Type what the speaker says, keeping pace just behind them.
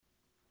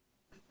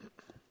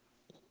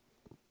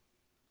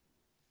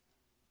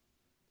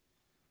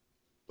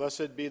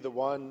Blessed be the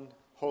one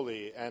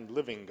holy and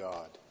living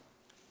God.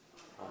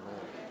 Amen.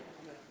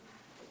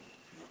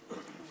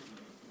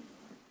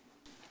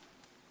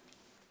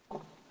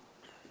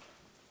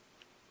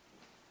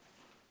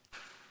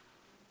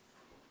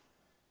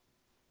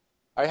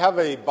 I have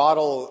a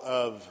bottle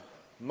of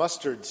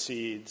mustard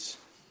seeds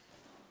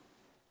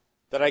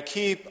that I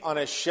keep on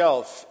a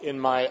shelf in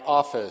my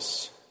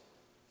office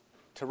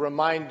to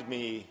remind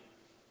me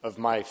of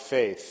my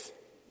faith.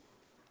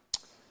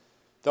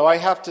 Though I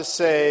have to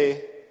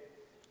say,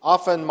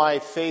 often my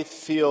faith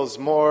feels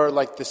more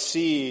like the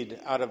seed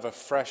out of a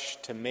fresh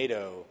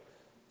tomato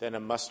than a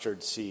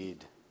mustard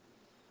seed,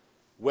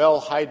 well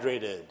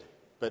hydrated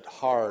but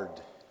hard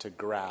to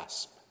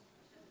grasp.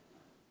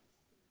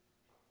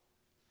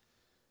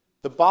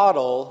 The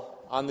bottle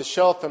on the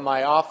shelf in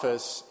my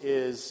office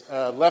is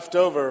left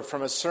over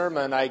from a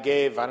sermon I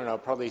gave,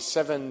 probably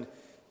 7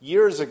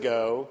 years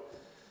ago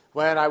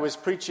when I was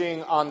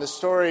preaching on the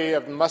story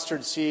of the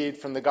mustard seed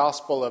from the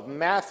Gospel of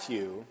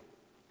Matthew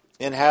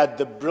and had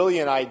the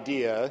brilliant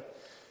idea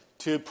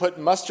to put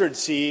mustard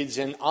seeds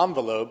in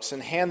envelopes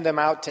and hand them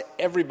out to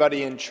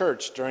everybody in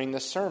church during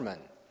the sermon.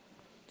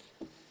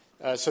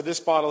 So this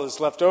bottle is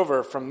left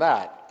over from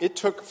that. It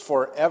took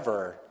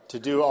forever to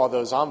do all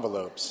those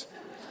envelopes.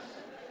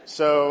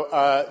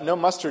 So no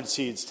mustard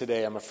seeds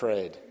today, I'm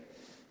afraid.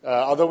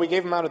 Although we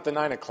gave them out at the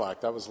 9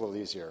 o'clock. That was a little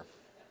easier.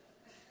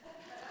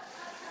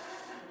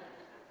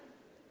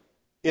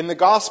 In the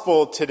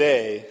gospel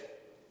today,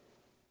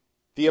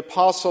 the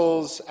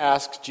apostles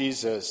ask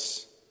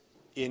Jesus,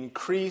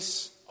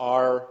 increase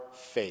our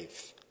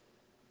faith.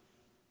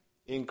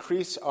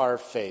 Increase our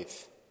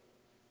faith.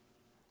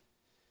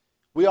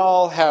 We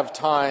all have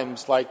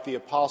times like the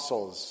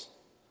apostles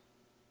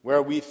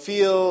where we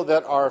feel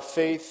that our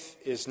faith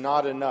is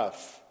not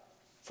enough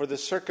for the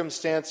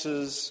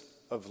circumstances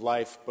of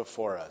life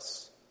before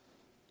us.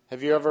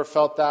 Have you ever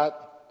felt that?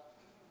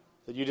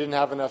 That you didn't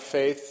have enough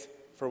faith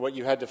for what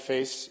you had to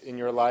face in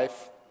your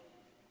life?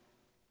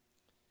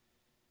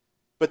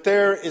 But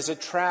there is a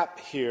trap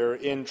here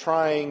in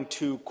trying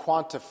to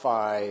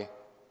quantify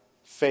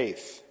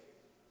faith.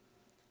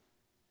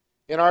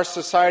 In our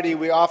society,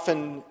 we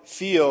often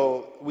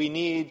feel we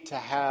need to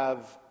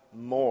have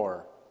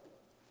more.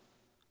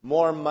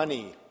 More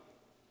money,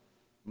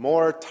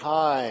 more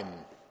time,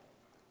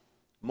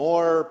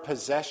 more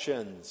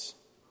possessions,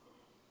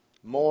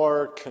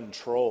 more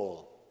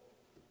control,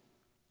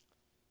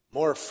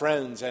 more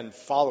friends and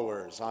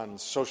followers on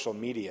social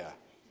media.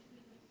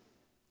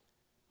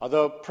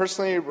 Although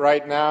personally,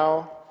 right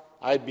now,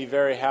 I'd be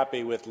very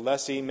happy with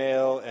less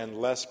email and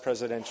less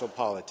presidential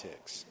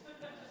politics.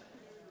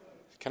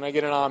 Can I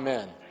get an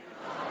amen?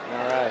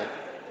 All right.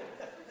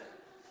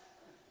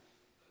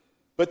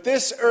 But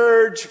this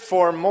urge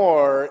for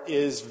more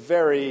is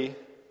very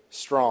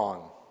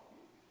strong.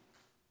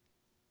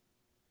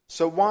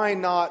 So why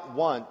not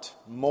want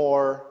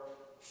more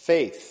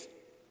faith?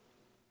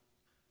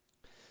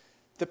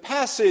 The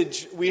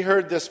passage we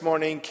heard this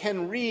morning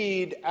can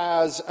read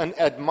as an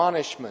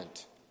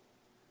admonishment,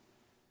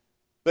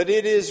 but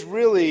it is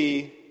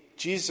really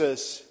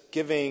Jesus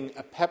giving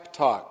a pep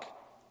talk.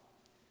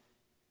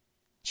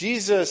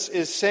 Jesus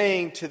is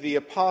saying to the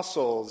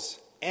apostles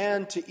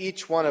and to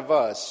each one of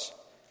us,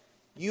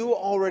 you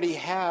already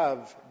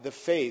have the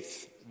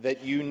faith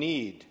that you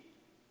need.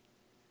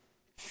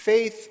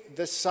 Faith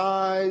the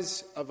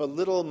size of a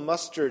little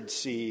mustard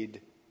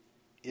seed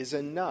is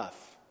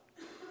enough.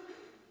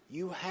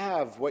 You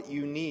have what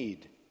you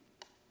need.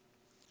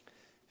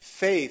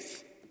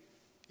 Faith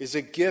is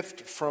a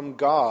gift from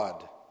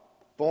God,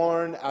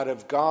 born out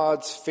of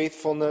God's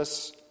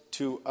faithfulness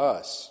to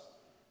us.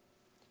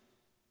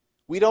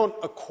 We don't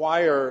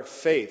acquire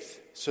faith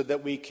so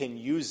that we can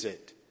use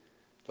it,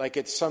 like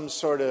it's some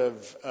sort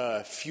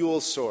of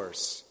fuel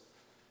source.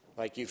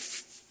 Like you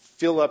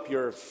fill up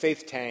your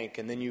faith tank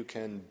and then you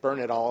can burn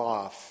it all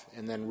off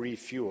and then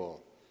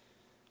refuel.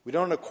 We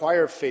don't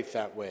acquire faith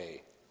that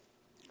way.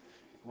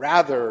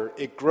 Rather,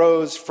 it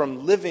grows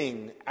from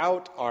living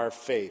out our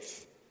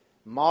faith,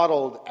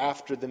 modeled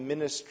after the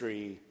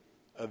ministry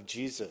of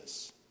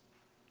Jesus.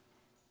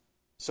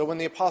 So when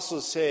the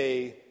apostles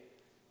say,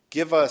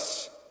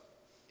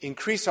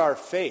 increase our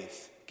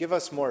faith, give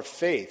us more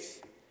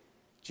faith,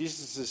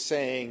 Jesus is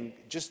saying,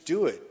 just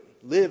do it.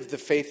 Live the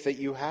faith that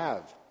you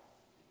have.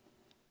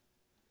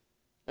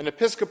 An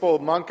Episcopal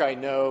monk I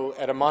know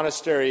at a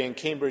monastery in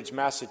Cambridge,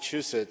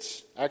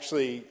 Massachusetts,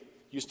 actually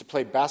used to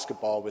play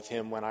basketball with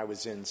him when I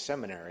was in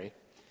seminary.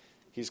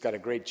 He's got a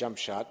great jump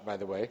shot, by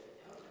the way.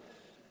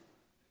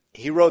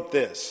 He wrote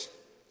this: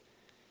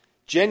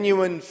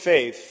 genuine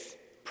faith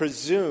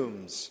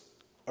presumes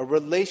a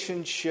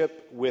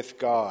relationship with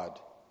God.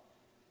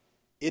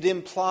 It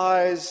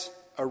implies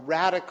a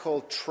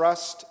radical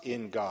trust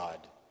in God,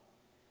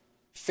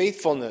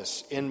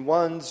 faithfulness in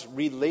one's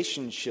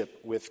relationship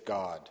with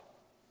God,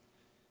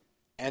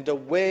 and a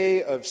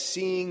way of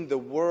seeing the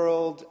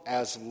world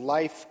as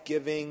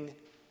life-giving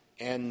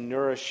and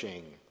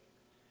nourishing,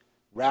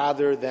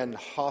 rather than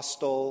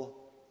hostile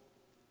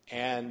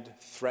and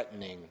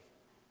threatening.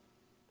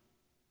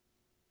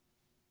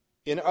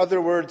 In other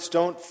words,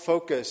 don't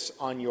focus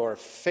on your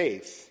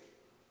faith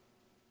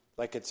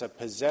like it's a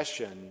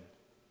possession.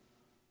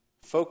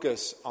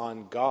 Focus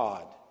on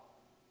God,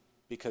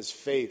 because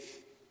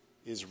faith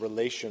is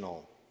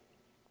relational.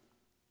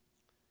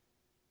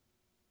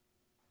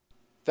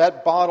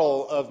 That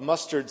bottle of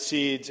mustard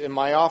seeds in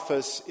my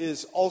office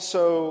is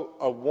also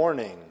a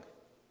warning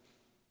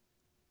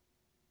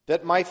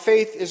that my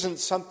faith isn't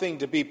something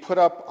to be put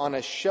up on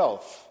a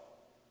shelf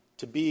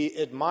to be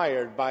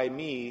admired by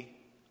me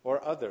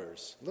or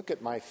others. Look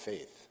at my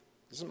faith.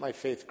 Isn't my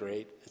faith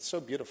great? It's so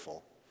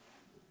beautiful.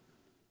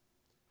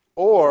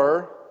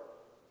 Or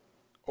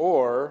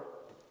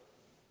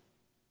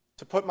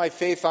to put my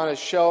faith on a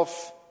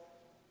shelf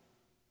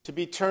to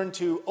be turned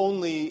to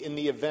only in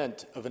the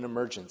event of an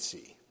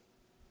emergency.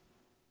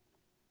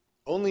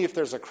 Only if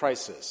there's a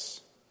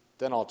crisis,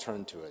 then I'll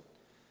turn to it.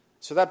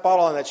 So that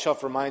bottle on that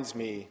shelf reminds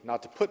me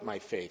not to put my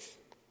faith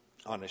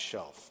on a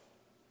shelf.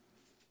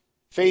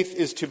 Faith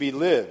is to be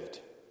lived,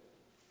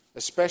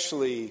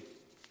 especially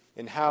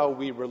in how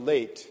we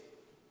relate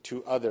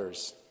to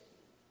others.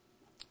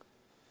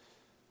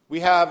 We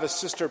have a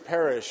sister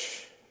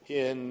parish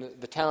in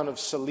the town of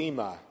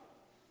Salima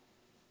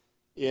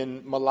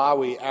in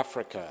Malawi,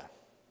 Africa.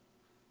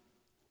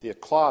 The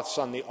cloths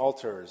on the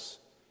altars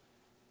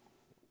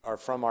are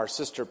from our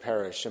sister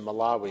parish in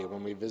Malawi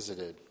when we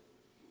visited.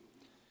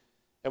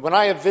 And when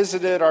I have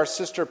visited our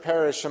sister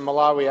parish in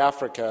Malawi,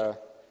 Africa,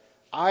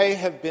 I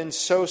have been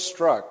so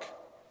struck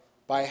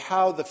by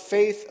how the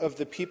faith of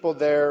the people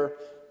there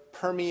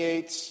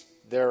permeates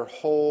their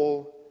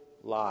whole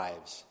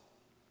lives.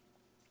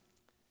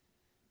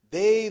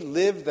 They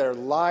live their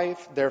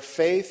life, their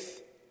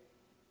faith,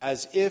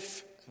 as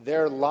if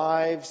their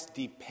lives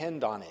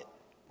depend on it,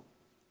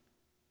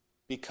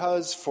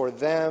 because for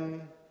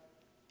them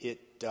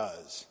it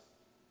does.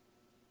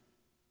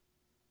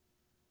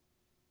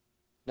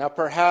 Now,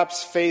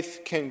 perhaps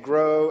faith can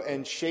grow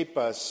and shape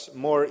us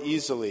more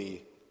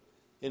easily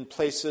in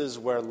places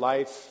where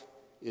life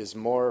is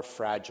more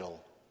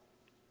fragile.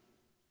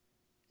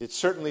 It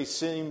certainly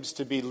seems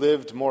to be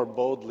lived more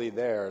boldly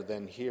there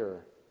than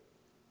here.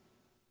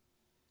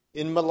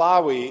 In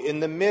Malawi, in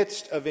the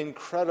midst of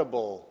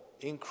incredible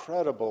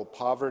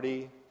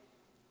poverty,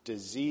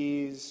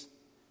 disease,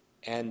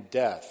 and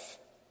death,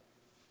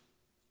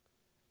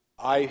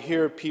 I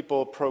hear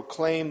people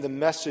proclaim the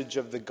message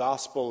of the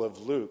Gospel of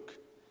Luke,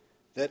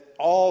 that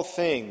all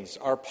things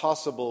are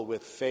possible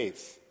with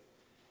faith,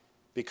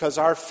 because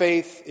our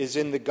faith is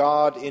in the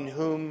God in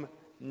whom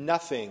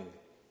nothing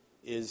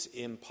is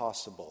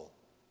impossible.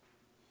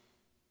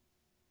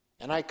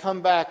 And I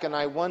come back and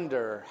I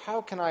wonder,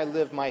 how can I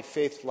live my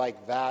faith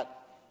like that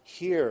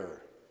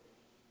here?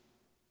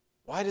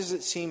 Why does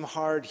it seem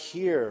hard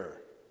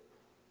here,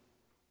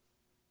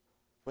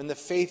 when the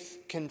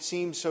faith can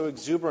seem so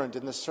exuberant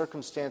in the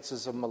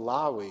circumstances of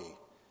Malawi?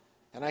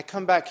 And I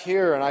come back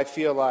here and I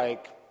feel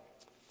like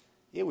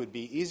it would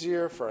be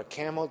easier for a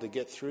camel to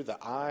get through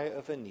the eye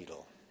of a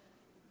needle.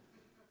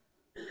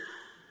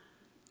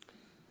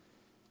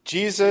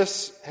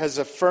 Jesus has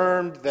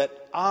affirmed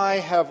that I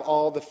have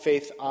all the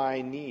faith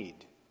I need,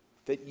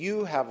 that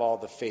you have all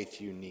the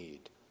faith you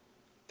need.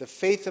 The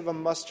faith of a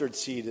mustard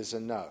seed is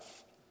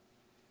enough.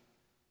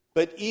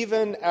 But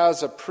even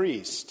as a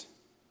priest,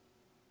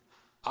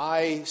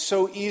 I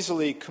so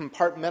easily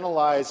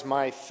compartmentalize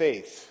my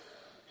faith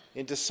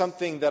into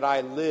something that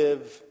I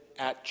live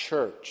at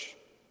church,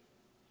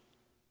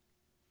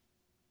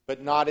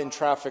 but not in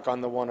traffic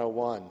on the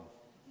 101,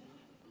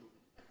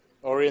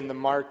 or in the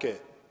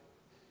market,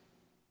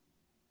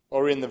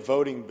 or in the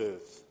voting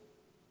booth,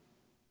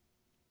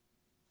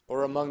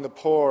 or among the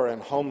poor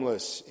and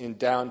homeless in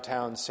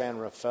downtown San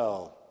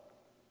Rafael.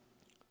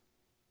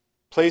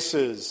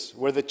 Places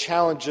where the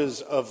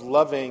challenges of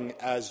loving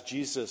as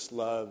Jesus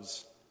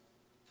loves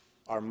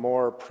are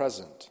more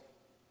present.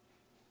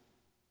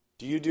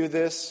 Do you do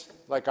this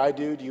like I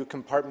do? Do you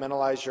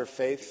compartmentalize your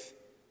faith?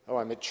 Oh,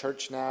 I'm at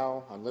church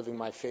now. I'm living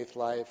my faith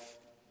life.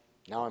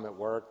 Now I'm at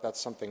work.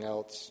 That's something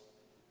else.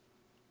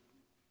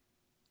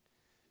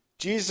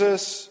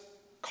 Jesus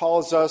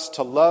calls us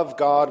to love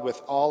God with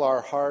all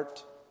our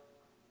heart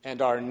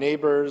and our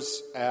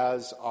neighbors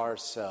as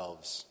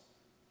ourselves.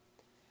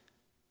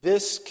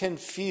 This can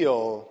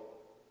feel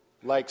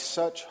like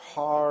such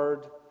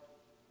hard,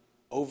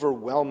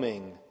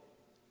 overwhelming,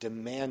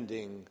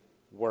 demanding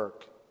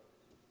work.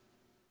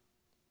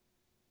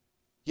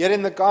 Yet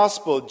in the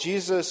gospel,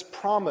 Jesus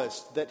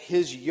promised that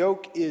his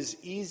yoke is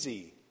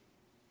easy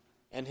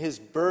and his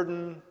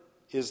burden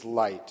is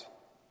light.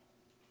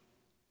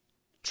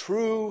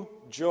 True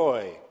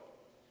joy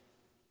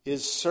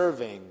is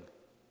serving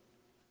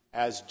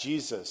as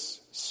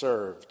Jesus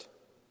served,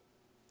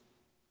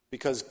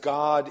 because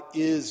God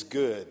is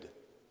good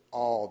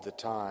all the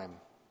time.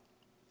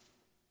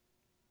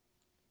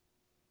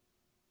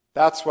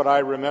 That's what I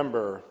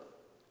remember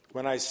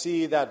when I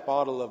see that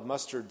bottle of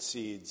mustard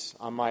seeds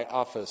on my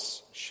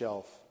office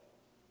shelf.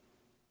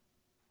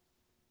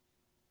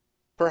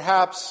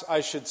 Perhaps I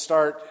should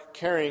start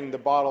carrying the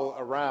bottle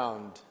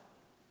around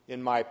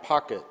in my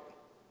pocket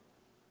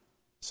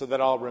so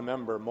that I'll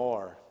remember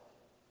more.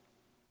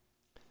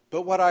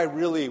 But what I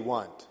really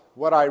want,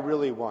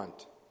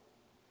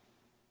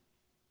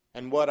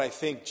 and what I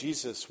think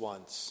Jesus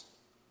wants,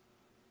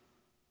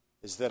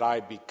 is that I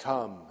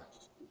become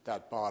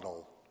that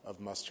bottle of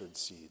mustard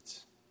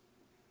seeds.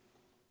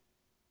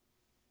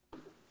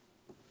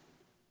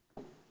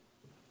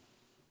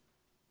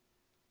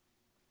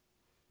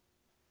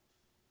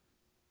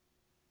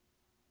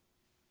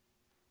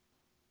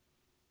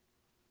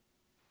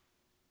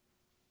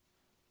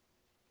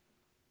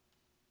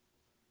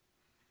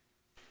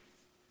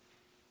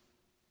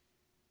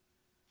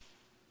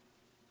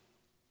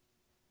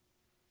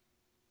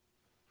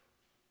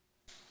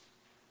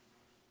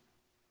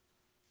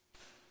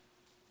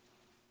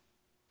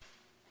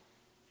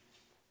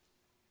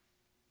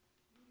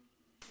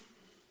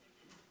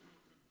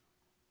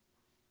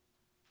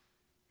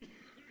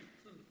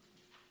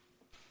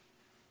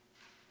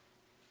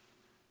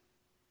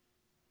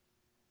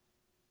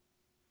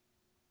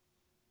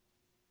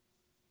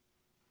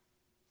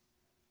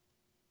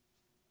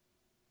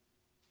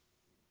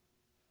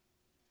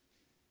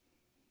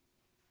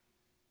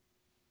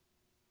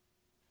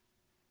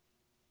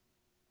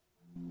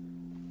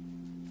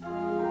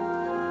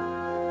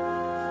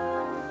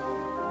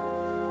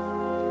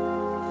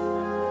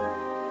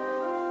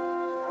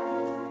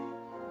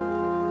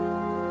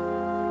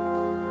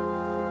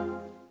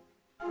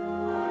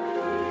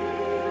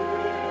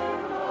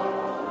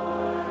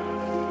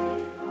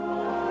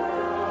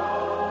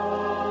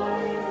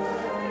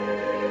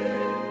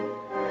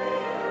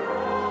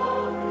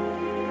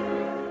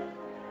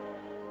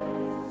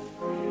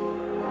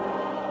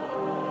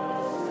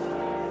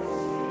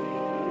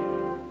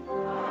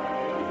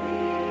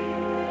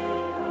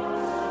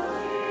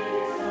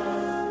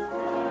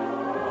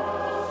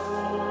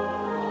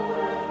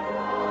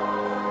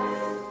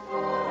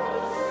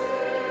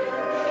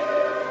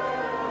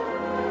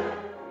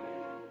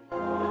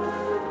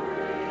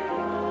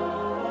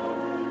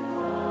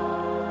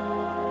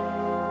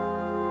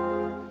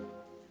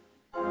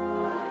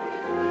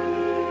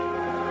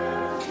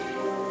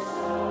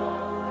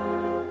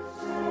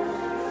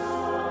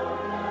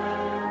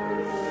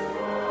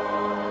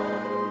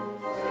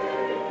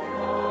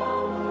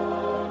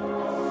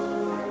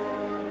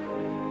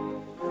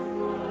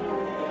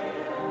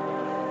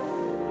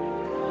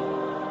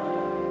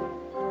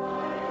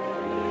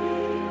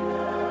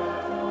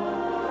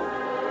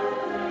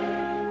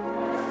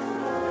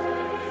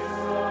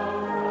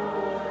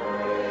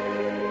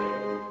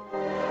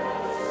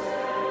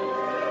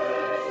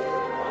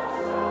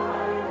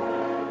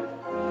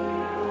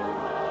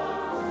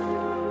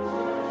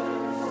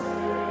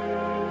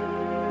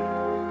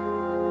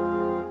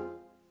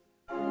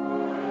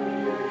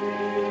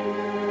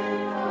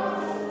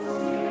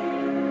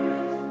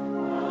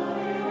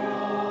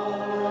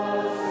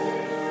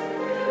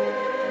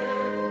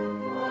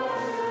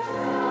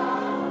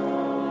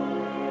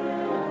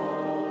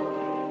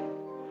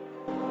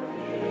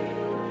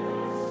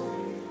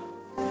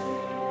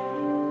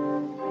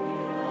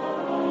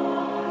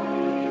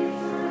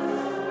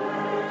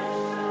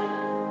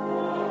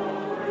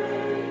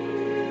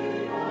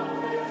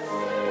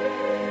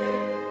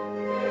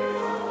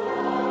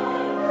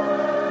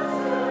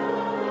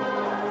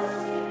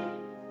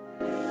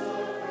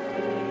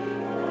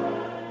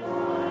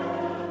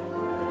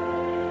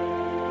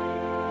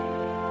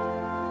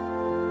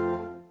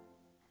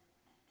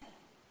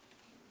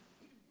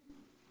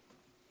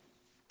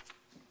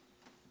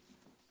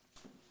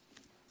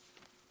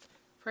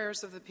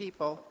 Prayers of the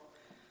people.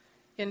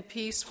 In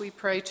peace we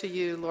pray to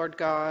you, Lord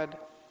God,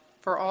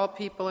 for all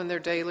people in their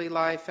daily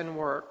life and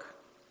work.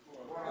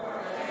 For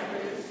our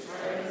families,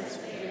 friends,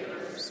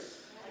 neighbors,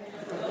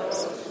 and for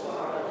those who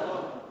are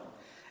alone.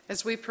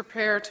 As we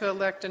prepare to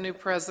elect a new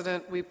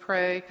president, we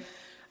pray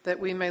that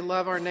we may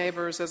love our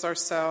neighbors as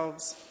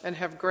ourselves and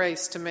have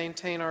grace to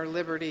maintain our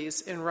liberties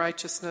in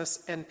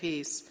righteousness and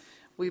peace.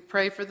 We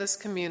pray for this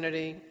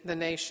community, the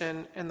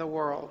nation, and the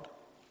world.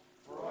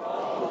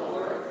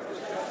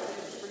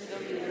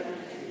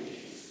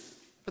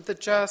 For the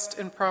just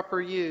and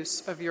proper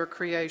use of your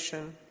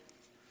creation.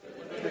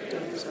 For the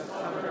victims of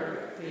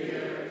hunger,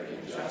 fear,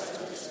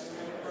 injustice,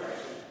 and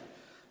oppression.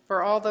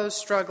 For all those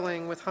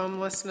struggling with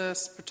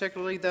homelessness,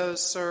 particularly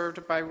those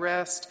served by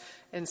Rest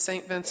and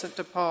St. Vincent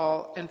de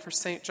Paul, and for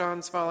St.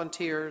 John's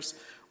volunteers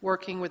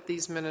working with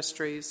these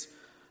ministries.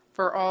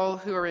 For all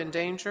who are in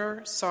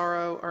danger,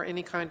 sorrow, or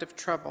any kind of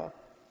trouble.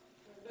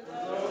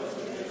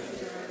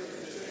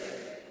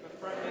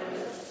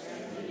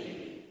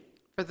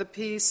 For the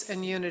peace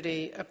and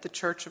unity of the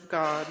Church of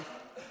God,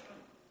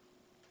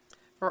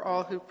 for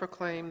all who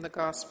proclaim the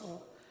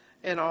gospel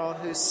and all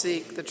who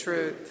seek the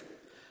truth,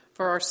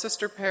 for our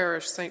sister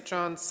parish, St.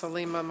 John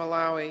Salima,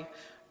 Malawi,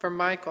 for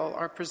Michael,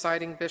 our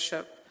presiding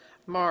bishop,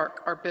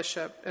 Mark, our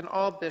bishop, and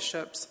all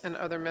bishops and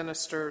other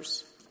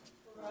ministers,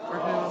 for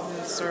whom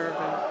we serve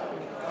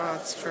in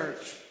God's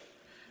church,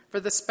 for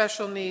the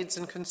special needs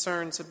and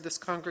concerns of this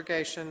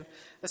congregation,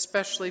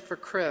 especially for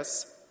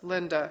Chris,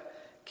 Linda,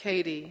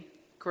 Katie,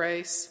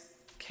 Grace,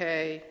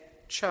 Kay,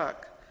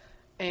 Chuck,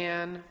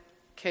 Anne,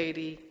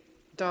 Katie,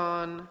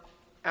 Dawn,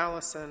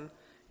 Allison,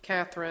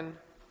 Catherine,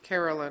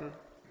 Carolyn,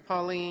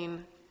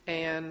 Pauline,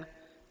 Anne,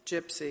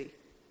 Gypsy,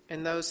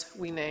 and those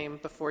we name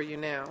before you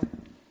now.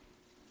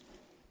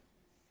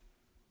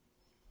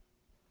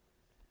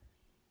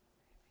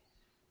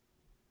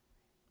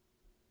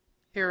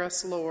 Hear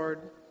us, Lord,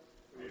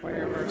 for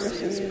your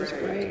mercy is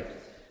great.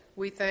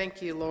 We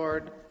thank you,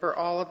 Lord, for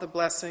all of the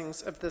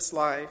blessings of this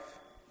life.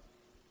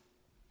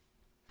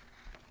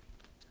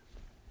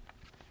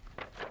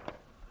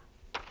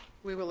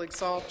 We will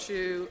exalt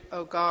you,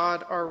 O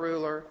God, our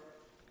ruler,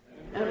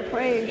 and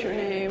praise your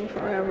name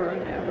forever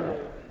and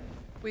ever.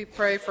 We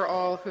pray for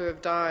all who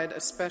have died,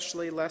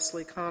 especially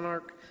Leslie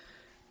Connacht,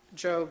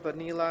 Joe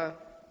Bonilla,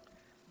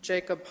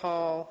 Jacob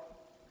Hall,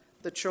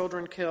 the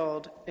children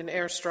killed in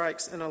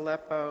airstrikes in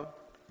Aleppo,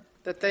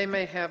 that they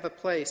may have a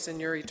place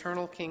in your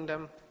eternal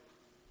kingdom.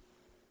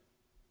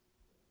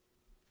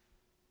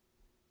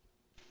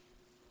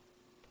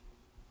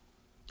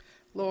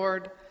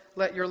 Lord,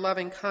 let your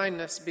loving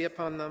kindness be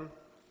upon them.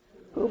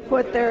 Who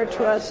put their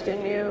trust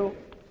in you.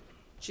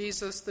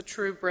 Jesus, the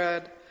true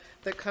bread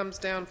that comes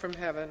down from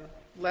heaven,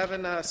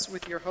 leaven us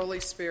with your Holy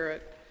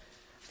Spirit,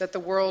 that the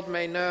world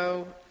may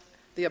know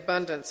the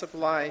abundance of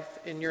life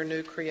in your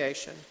new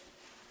creation.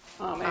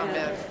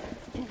 Amen.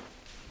 Amen.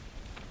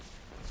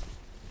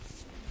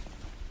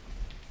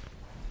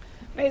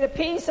 May the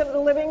peace of the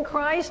living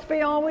Christ be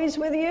always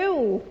with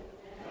you.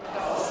 And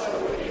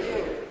also with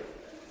you.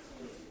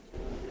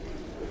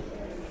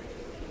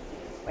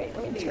 Wait,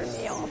 let me turn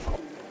me off.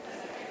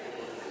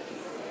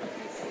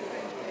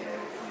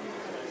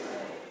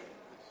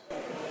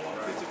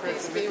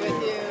 Peace be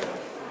with you.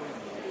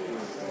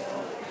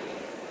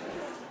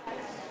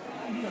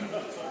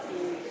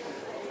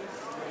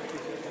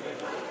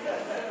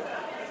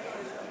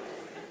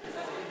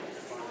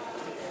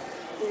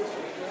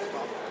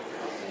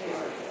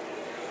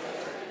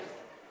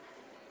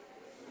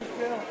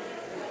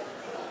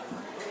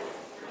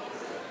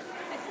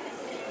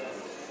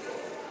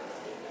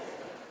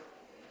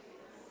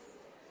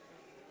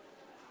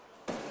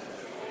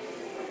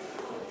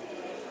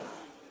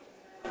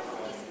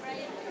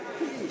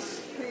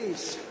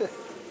 Peace.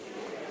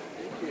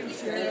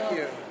 Thank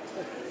you.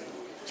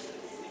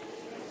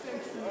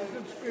 Thanks for your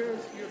good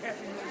spirits, your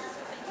happiness,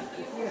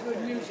 your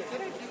good music.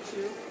 Did I get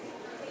you?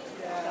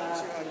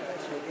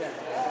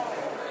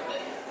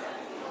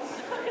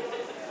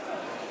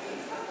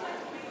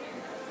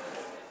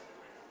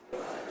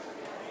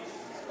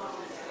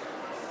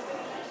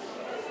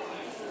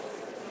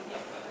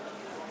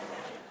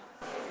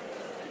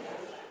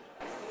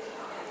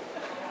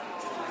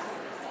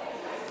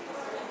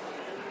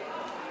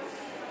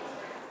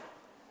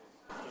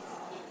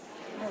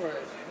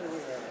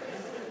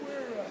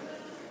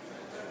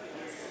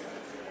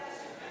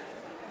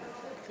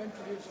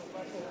 Countries of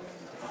Aleppo and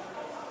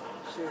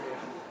Syria.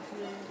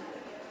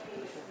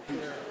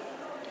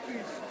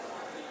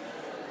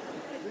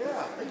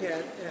 Yeah, I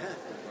can.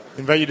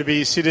 Invite you to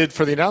be seated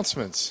for the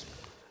announcements.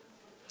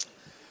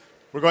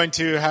 We're going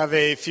to have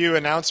a few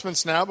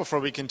announcements now before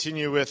we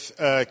continue with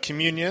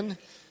communion.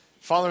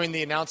 Following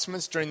the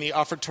announcements during the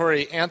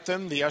offertory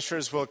anthem, the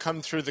ushers will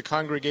come through the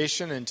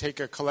congregation and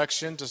take a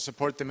collection to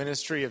support the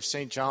ministry of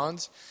St.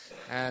 John's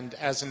and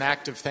as an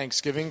act of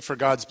thanksgiving for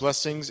God's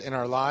blessings in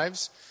our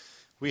lives.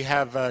 We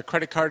have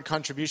credit card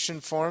contribution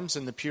forms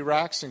in the pew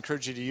racks. I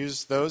encourage you to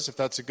use those if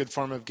that's a good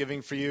form of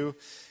giving for you.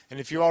 And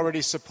if you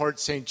already support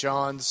St.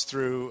 John's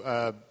through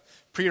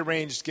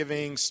prearranged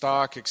giving,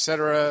 stock,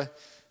 etc.,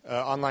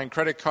 online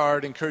credit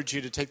card, I encourage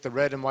you to take the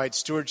red and white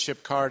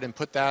stewardship card and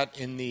put that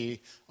in the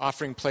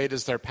offering plate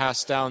as they're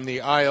passed down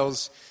the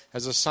aisles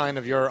as a sign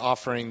of your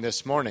offering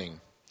this morning.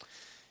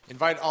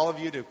 Invite all of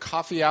you to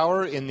coffee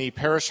hour in the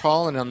parish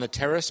hall and on the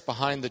terrace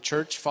behind the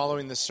church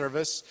following the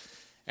service.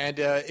 And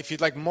if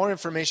you'd like more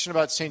information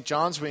about St.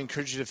 John's, we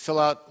encourage you to fill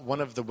out one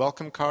of the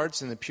welcome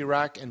cards in the pew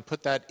rack and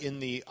put that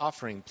in the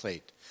offering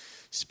plate.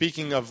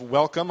 Speaking of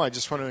welcome, I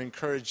just want to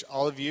encourage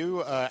all of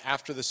you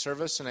after the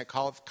service and at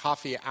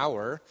coffee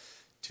hour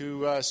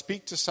to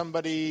speak to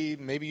somebody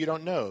maybe you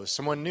don't know,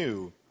 someone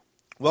new.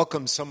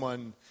 Welcome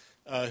someone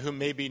who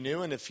may be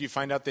new, and if you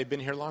find out they've been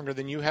here longer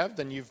than you have,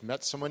 then you've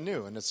met someone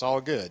new, and it's all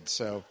good.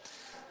 So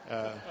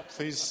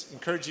please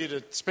encourage you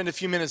to spend a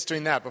few minutes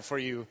doing that before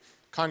you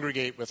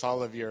congregate with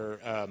all of your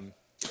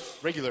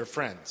regular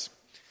friends.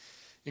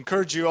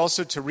 Encourage you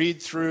also to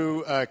read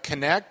through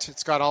Connect.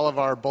 It's got all of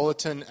our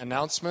bulletin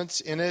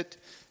announcements in it,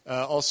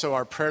 also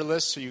our prayer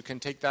list, so you can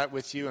take that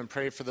with you and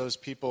pray for those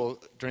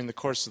people during the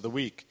course of the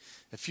week.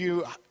 A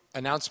few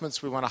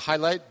announcements we want to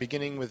highlight,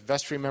 beginning with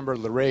vestry member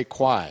Lorraine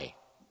Kwai.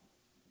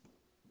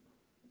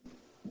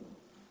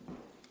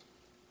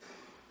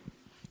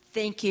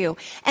 Thank you.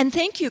 And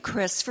thank you,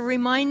 Chris, for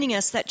reminding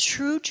us that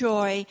true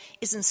joy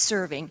is in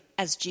serving,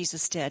 as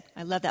Jesus did.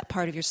 I love that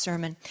part of your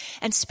sermon.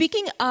 And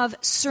speaking of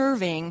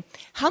serving,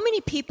 how many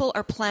people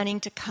are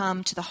planning to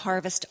come to the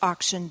harvest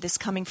auction this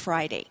coming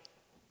Friday?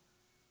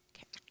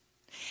 Okay.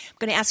 I'm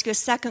going to ask you a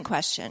second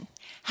question.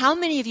 How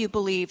many of you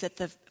believe that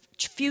the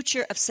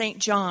future of St.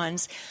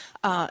 John's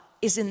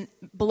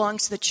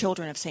belongs to the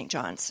children of St.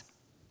 John's.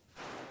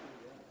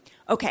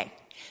 Okay,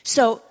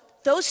 so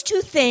those two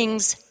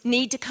things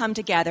need to come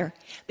together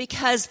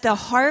because the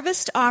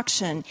harvest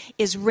auction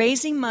is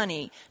raising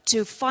money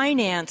to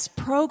finance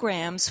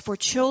programs for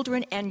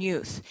children and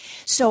youth.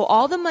 So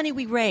all the money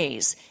we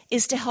raise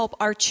is to help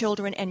our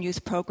children and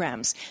youth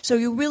programs. So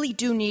you really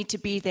do need to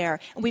be there.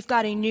 And we've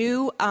got a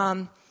new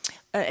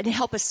and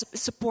help us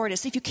support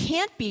us. If you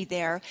can't be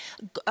there,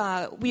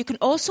 you can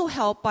also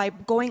help by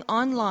going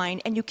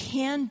online, and you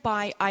can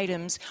buy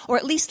items, or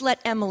at least let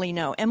Emily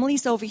know.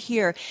 Emily's over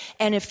here,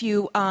 and if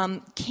you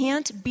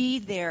can't be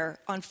there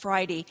on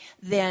Friday,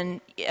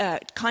 then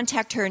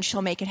contact her and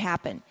she'll make it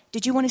happen.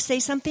 Did you want to say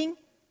something?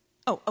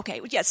 Oh, okay.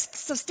 Yes.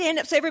 So stand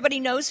up so everybody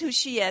knows who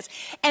she is.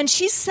 And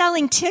she's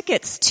selling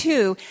tickets,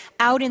 too,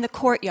 out in the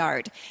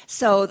courtyard.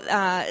 So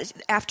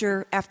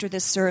after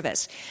this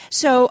service.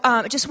 So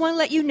I just want to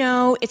let you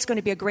know it's going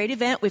to be a great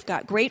event. We've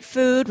got great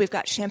food. We've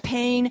got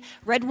champagne,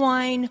 red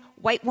wine,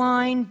 white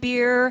wine,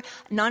 beer,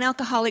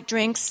 non-alcoholic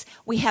drinks.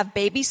 We have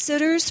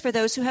babysitters for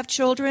those who have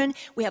children.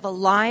 We have a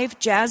live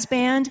jazz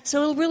band.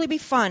 So it'll really be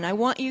fun. I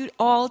want you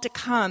all to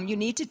come. You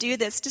need to do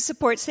this to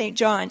support St.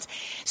 John's.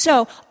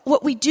 So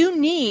what we do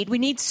need, we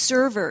need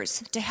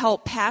servers to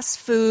help pass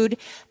food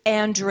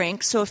and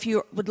drink. So if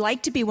you would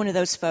like to be one of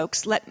those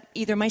folks, let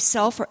either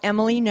myself or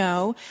Emily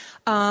know.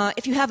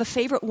 If you have a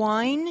favorite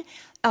wine,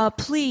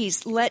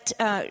 please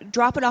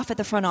drop it off at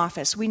the front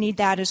office. We need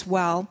that as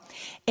well.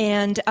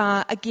 And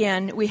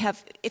again,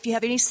 if you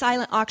have any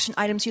silent auction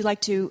items you'd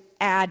like to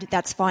add,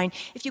 that's fine.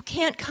 If you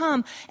can't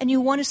come and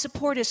you want to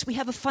support us, we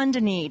have a fund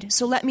a need.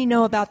 So let me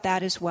know about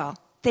that as well.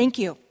 Thank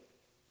you.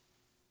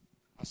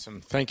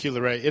 Awesome. Thank you,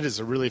 Lorraine. It is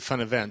a really fun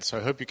event, so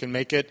I hope you can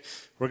make it.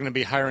 We're going to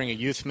be hiring a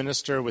youth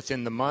minister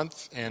within the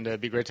month, and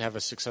it'd be great to have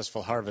a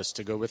successful harvest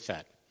to go with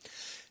that.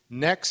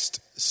 Next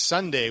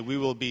Sunday, we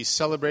will be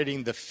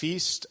celebrating the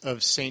Feast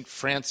of St.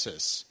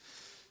 Francis.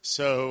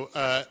 So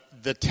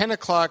the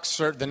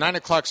 9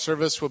 o'clock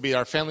service will be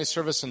our family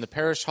service in the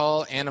parish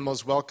hall,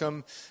 animals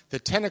welcome. The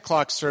 10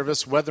 o'clock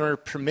service, weather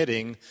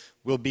permitting,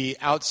 will be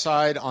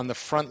outside on the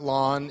front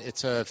lawn.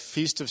 It's a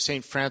Feast of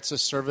St.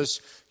 Francis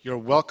service. You're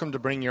welcome to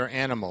bring your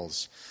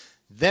animals.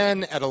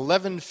 Then at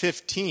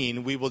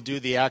 11:15, we will do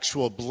the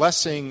actual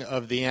blessing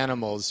of the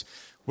animals.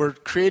 We're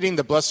creating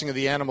the blessing of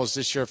the animals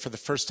this year for the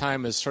first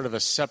time as sort of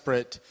a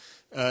separate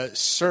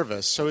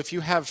service. So if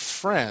you have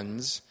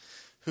friends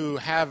who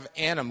have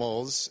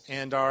animals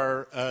and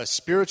are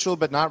spiritual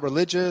but not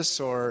religious,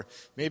 or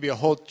maybe a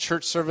whole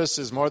church service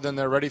is more than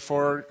they're ready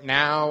for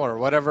now, or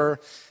whatever,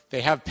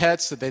 they have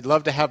pets that they'd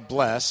love to have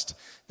blessed,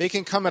 they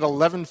can come at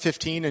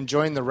 11:15 and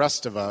join the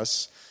rest of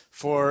us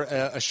for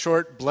a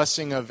short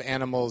blessing of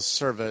animals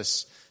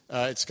service.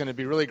 It's going to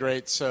be really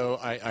great, so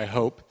I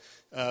hope.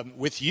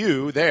 With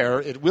you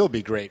there, it will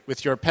be great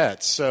with your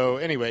pets. So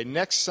anyway,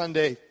 next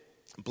Sunday,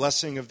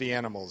 blessing of the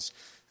animals.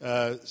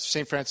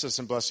 St. Francis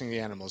and blessing the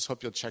animals.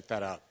 Hope you'll check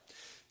that out.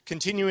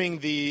 Continuing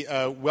the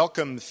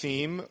welcome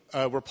theme,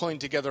 we're pulling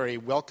together a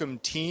welcome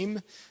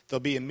team. There'll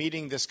be a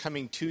meeting this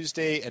coming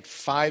Tuesday at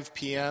 5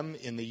 p.m.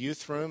 in the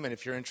youth room. And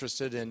if you're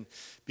interested in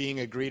being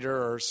a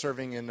greeter or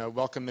serving in a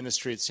welcome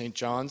ministry at St.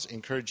 John's, I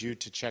encourage you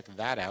to check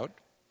that out.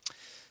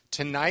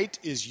 Tonight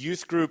is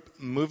youth group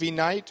movie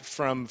night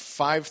from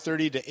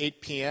 5:30 to 8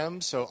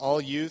 p.m. So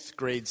all youth,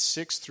 grades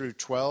 6 through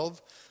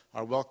 12,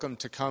 are welcome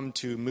to come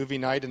to movie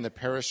night in the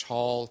parish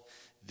hall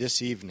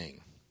this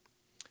evening.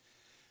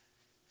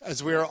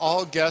 As we are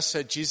all guests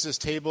at Jesus'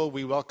 table,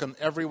 we welcome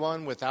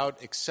everyone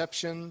without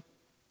exception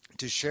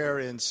to share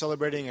in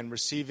celebrating and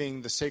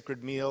receiving the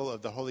sacred meal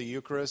of the Holy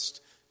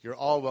Eucharist. You're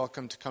all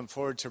welcome to come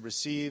forward to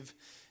receive.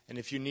 And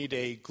if you need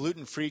a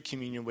gluten-free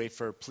communion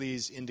wafer,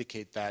 please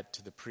indicate that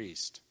to the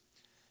priest.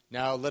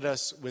 Now let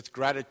us, with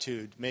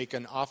gratitude, make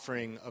an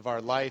offering of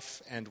our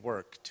life and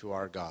work to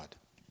our God.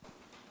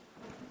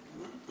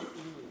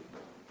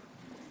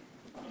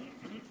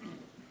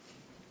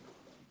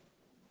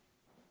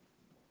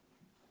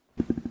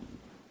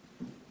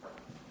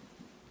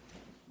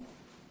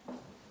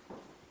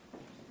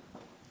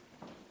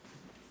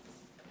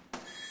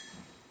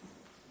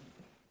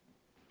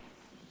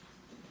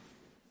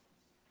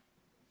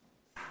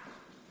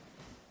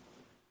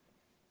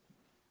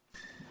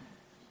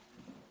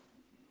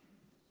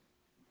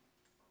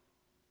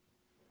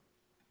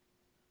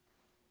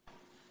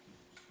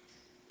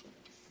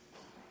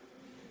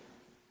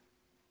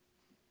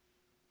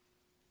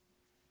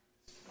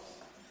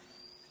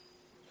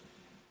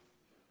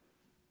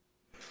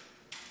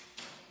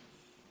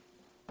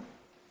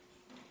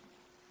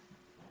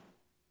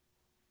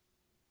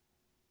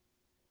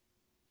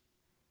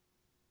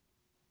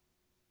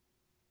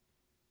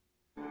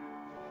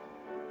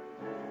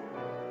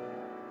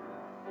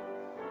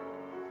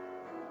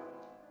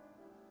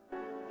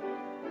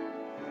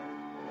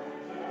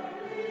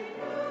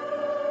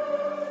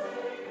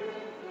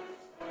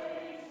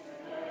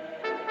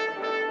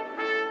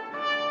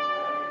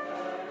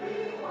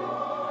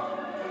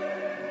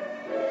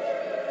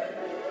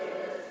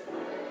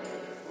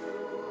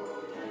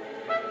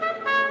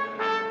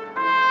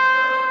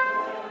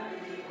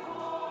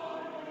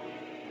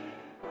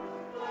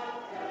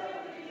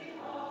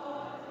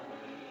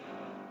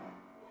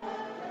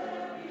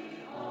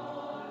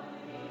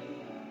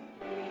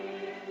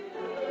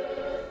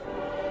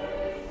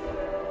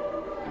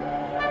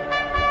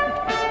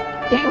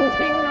 damn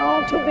thing, they're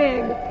all too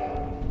big.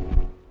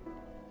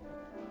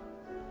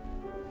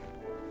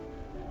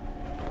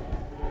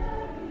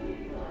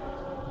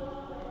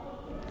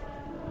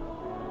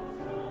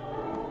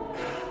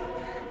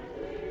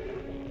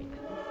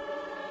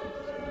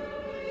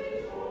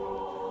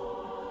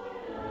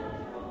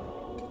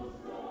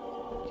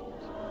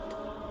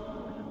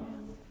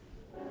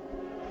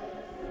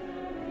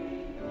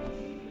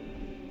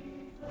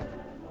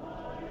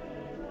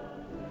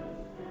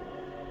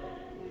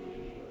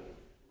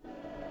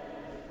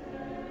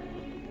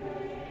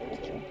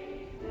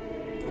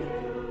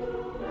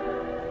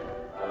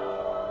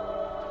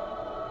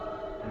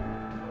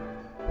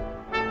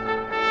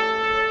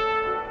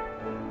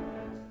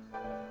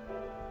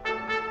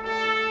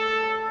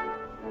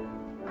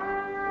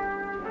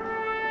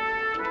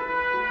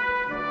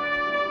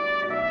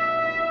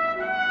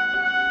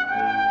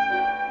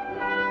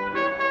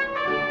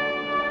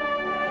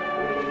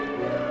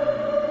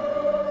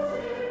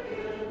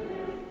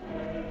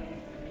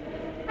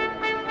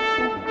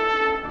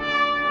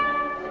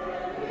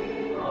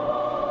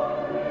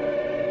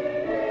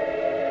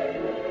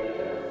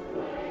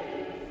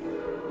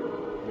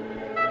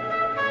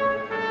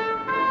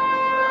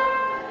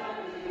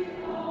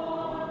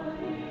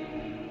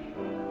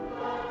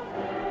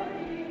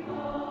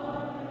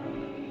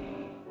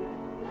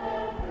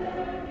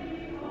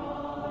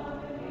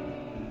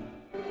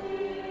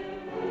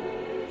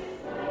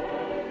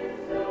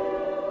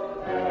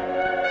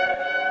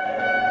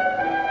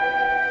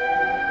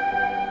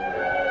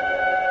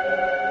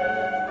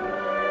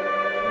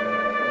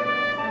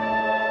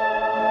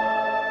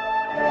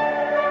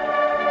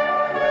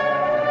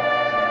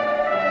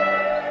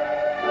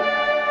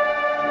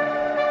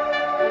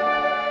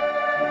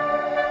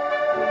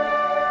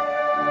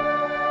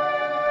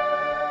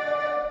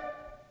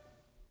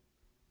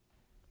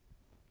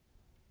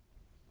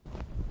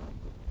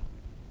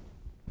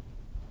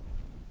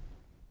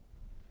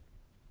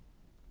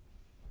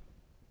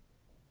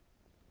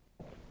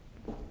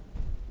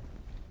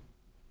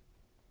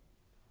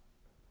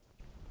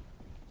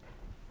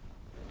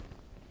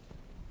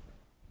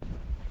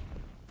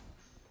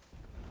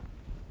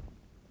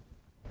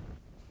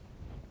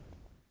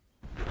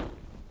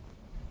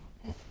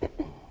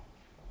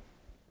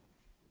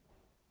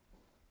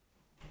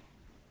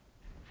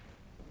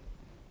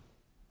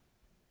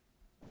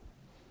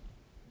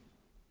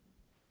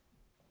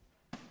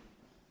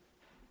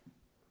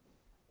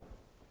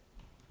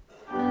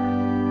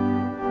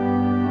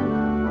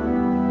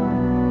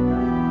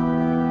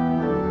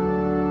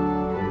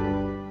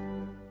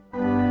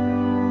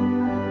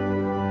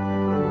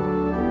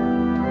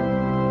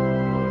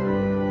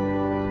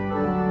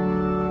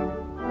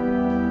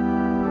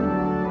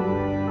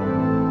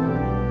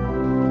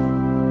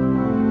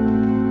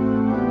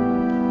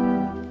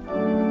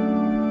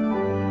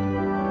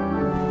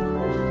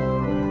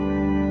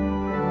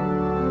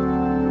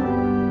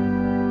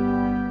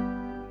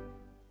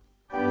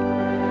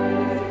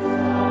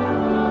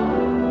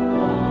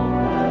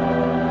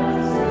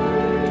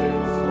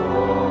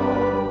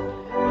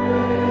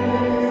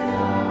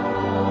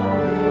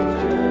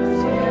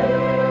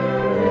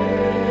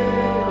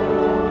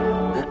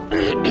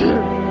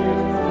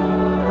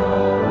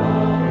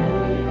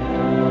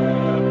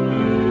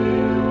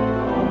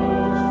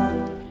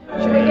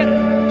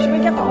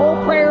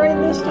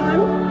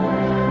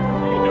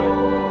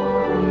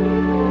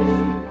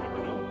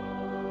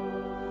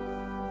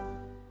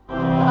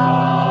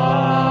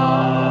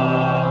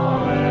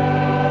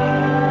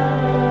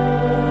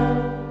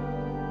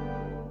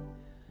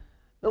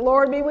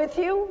 Lord be with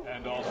you.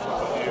 And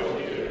also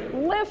with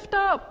you. Lift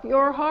up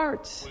your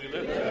hearts. We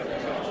lift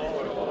up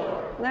our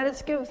Lord. Let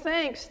us give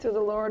thanks to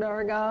the Lord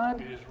our God.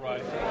 It is right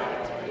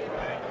to give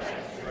thanks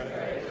and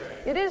praise.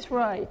 It is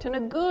right and a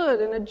good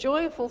and a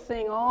joyful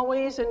thing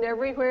always and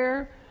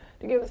everywhere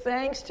to give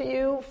thanks to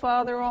you,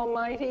 Father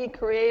Almighty,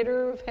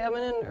 Creator of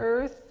heaven and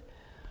earth.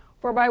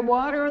 For by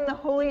water and the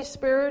Holy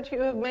Spirit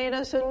you have made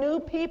us a new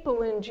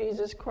people in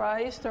Jesus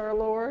Christ our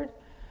Lord,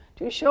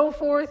 to show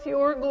forth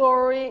your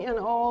glory in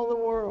all the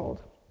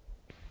world.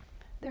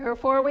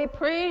 Therefore we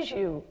praise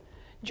you,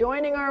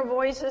 joining our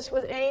voices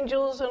with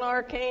angels and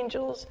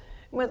archangels,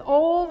 and with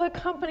all the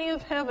company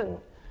of heaven,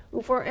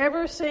 who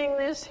forever sing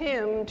this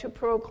hymn to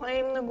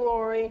proclaim the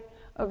glory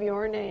of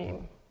your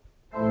name.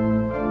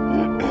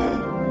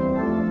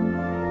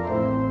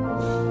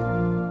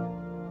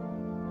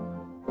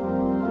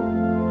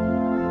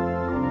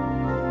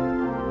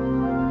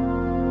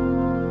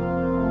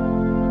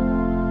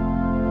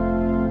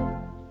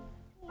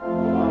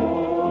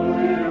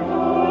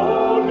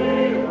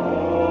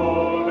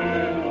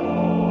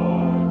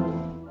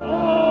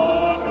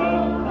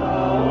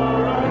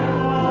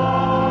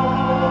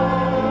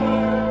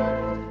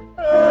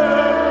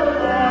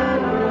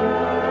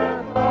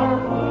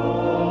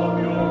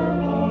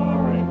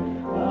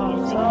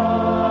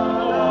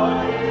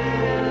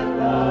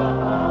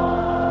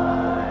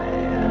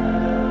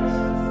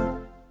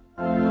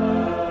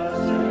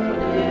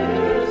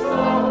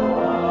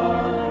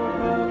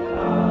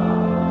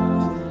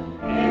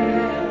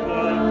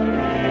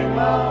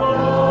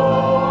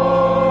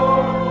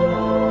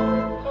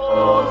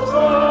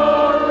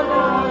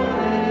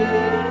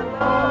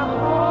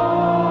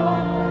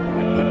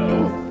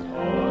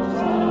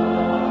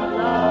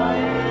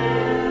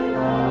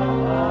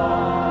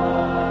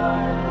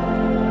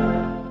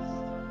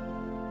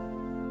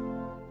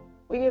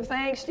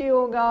 thanks to you,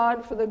 O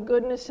God, for the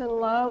goodness and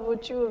love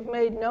which you have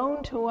made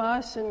known to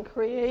us in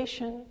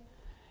creation,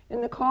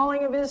 in the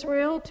calling of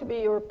Israel to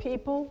be your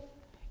people,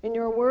 in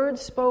your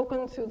words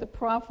spoken through the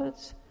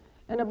prophets,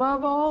 and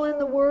above all in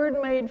the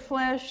Word made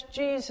flesh,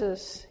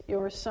 Jesus,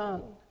 your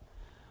Son.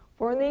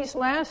 For in these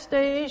last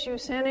days you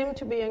sent him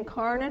to be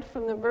incarnate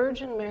from the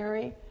Virgin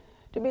Mary,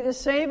 to be the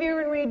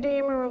Savior and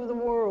Redeemer of the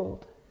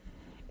world.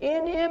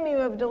 In him you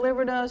have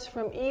delivered us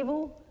from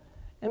evil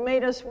and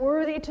made us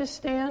worthy to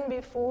stand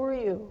before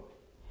you.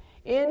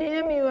 In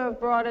him you have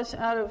brought us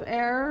out of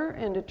error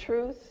into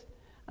truth,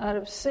 out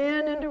of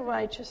sin into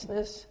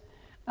righteousness,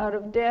 out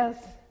of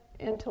death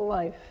into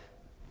life.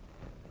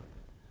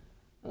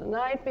 The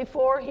night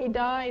before he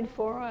died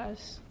for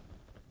us,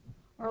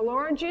 our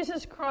Lord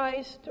Jesus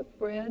Christ took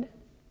bread,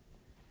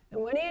 and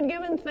when he had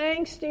given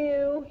thanks to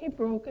you, he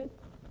broke it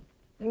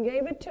and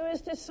gave it to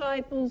his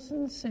disciples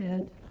and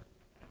said,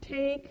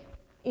 "Take,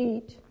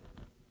 eat.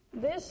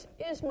 This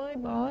is my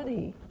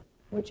body,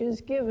 which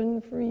is given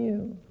for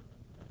you.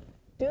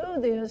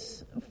 Do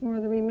this for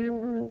the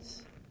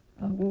remembrance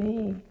of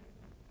me."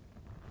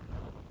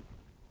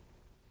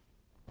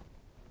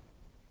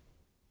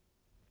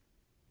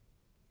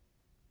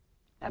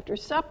 After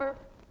supper,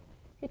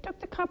 he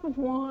took the cup of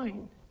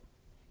wine,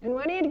 and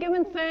when he had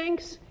given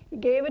thanks, he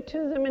gave it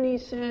to them, and he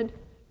said,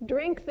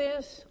 "Drink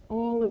this,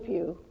 all of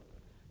you.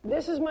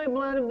 This is my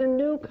blood of the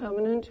new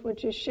covenant,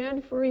 which is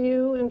shed for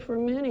you and for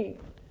many,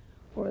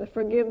 for the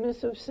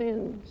forgiveness of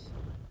sins.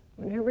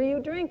 Whenever you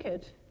drink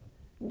it,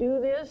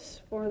 do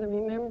this for the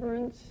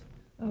remembrance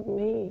of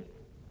me."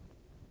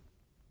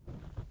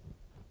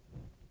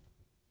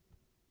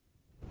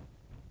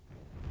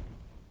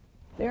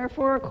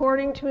 Therefore,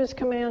 according to his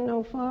command,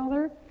 O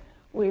Father,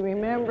 we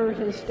remember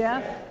his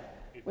death,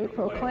 we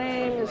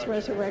proclaim his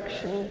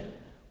resurrection,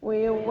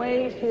 we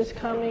await his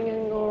coming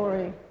in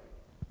glory.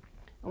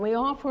 And we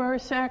offer our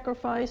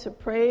sacrifice of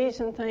praise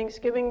and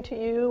thanksgiving to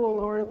you, O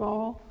Lord of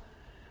all,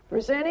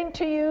 presenting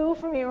to you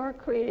from your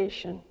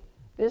creation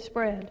this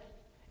bread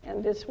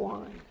and this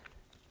wine.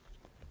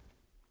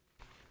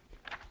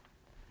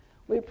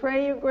 We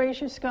pray you,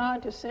 gracious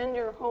God, to send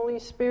your Holy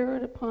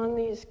Spirit upon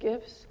these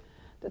gifts,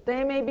 that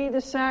they may be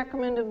the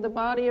sacrament of the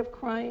body of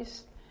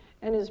Christ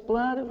and his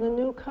blood of the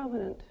new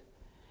covenant.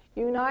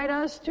 Unite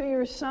us to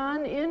your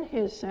Son in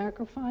his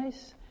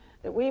sacrifice,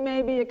 that we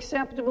may be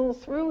acceptable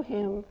through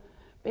him,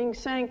 being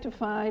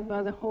sanctified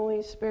by the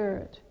Holy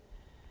Spirit.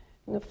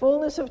 In the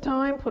fullness of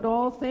time, put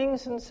all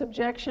things in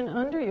subjection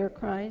under your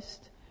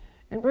Christ,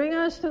 and bring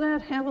us to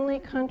that heavenly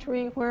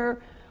country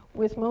where,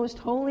 with most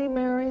holy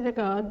Mary, the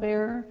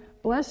God-bearer,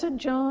 blessed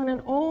John,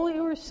 and all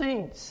your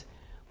saints,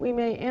 we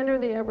may enter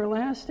the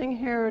everlasting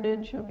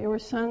heritage of your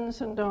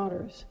sons and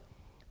daughters.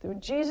 Through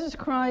Jesus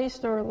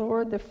Christ, our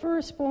Lord, the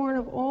firstborn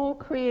of all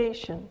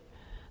creation,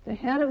 the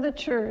head of the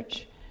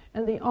church,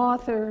 and the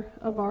author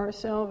of our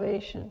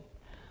salvation.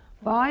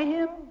 By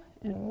him,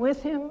 and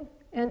with him,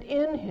 and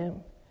in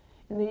him,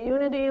 in the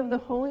unity of the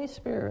Holy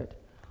Spirit,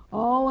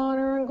 all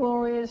honor and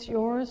glory is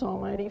yours,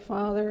 Almighty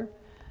Father,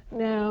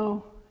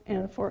 now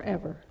and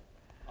forever.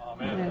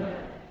 Amen.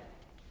 Amen.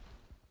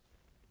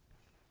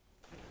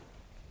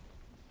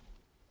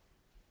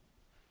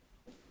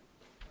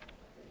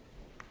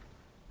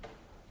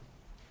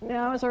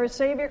 Now, as our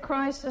Savior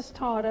Christ has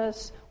taught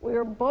us, we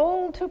are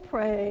bold to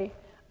pray,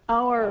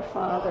 "Our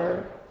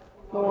Father,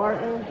 who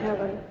art in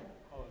heaven,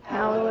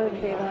 hallowed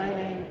be thy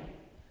name.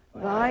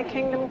 Thy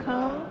kingdom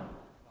come,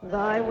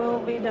 thy will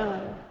be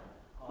done,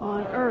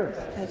 on earth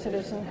as it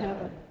is in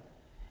heaven.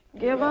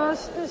 Give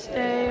us this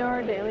day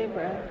our daily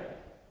bread,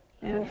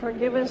 and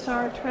forgive us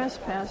our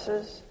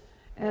trespasses,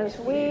 as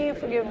we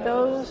forgive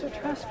those who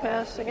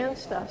trespass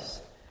against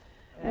us.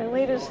 And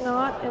lead us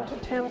not into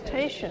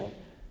temptation,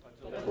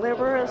 but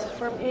deliver us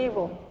from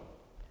evil.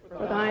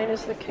 For thine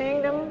is the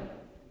kingdom,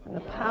 and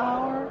the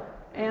power,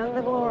 and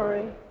the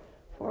glory,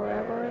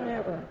 forever and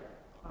ever.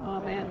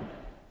 Amen.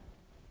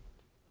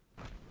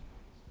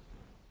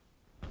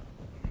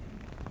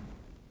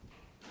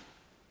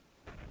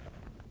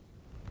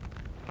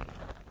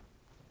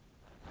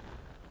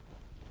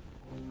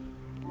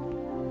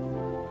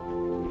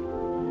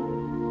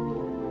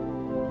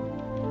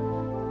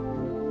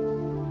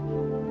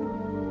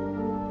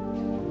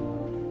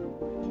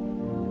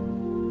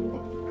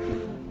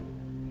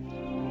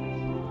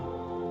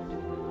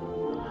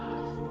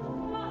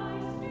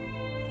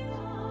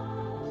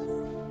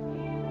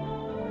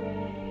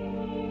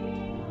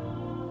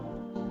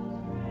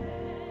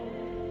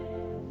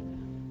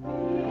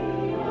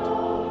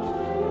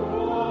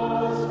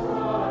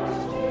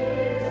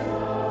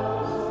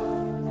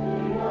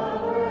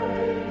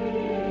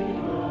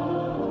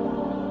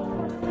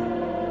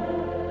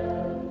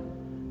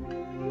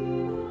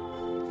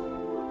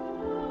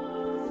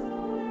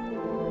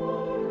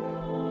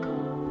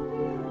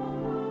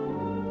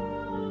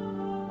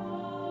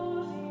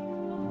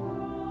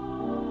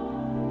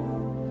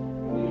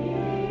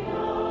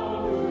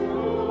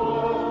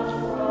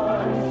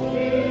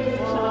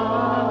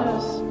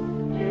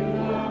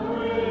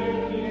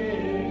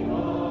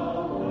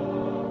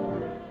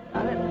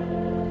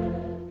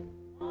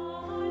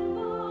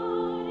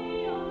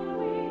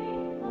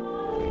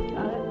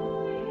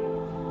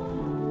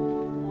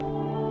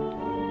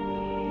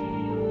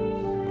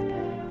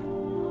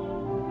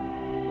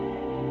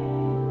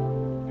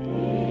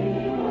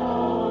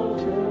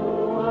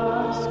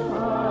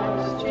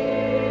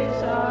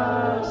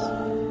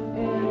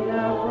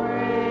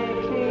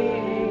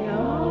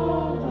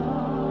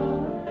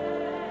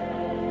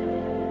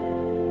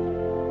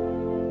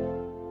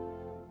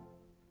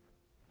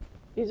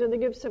 These are the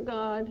gifts of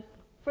God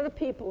for the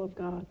people of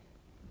God.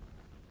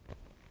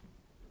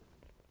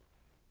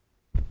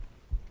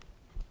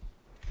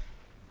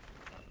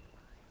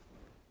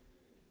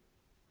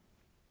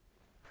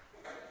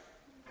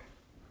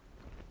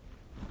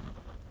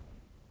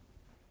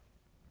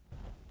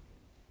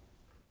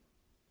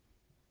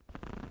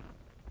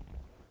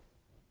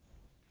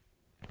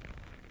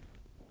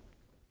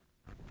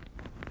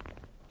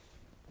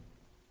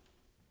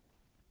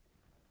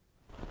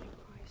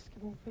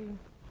 Given for you.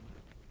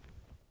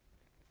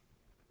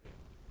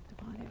 The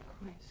body of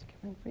Christ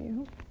given for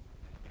you.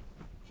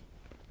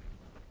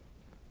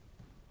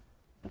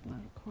 The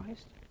blood of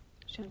Christ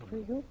shed for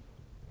you. The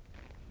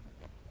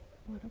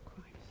blood of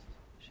Christ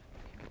shed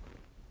for you.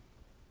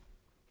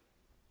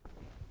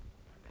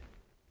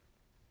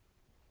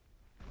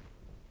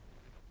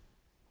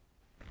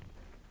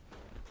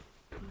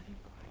 The body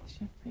of Christ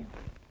shed for you.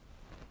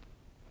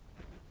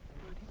 The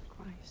body of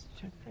Christ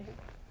shed for you.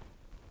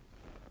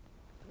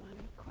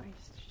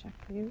 Christ shed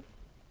for you.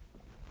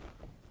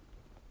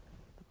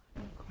 The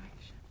blood of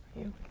Christ shed for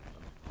you.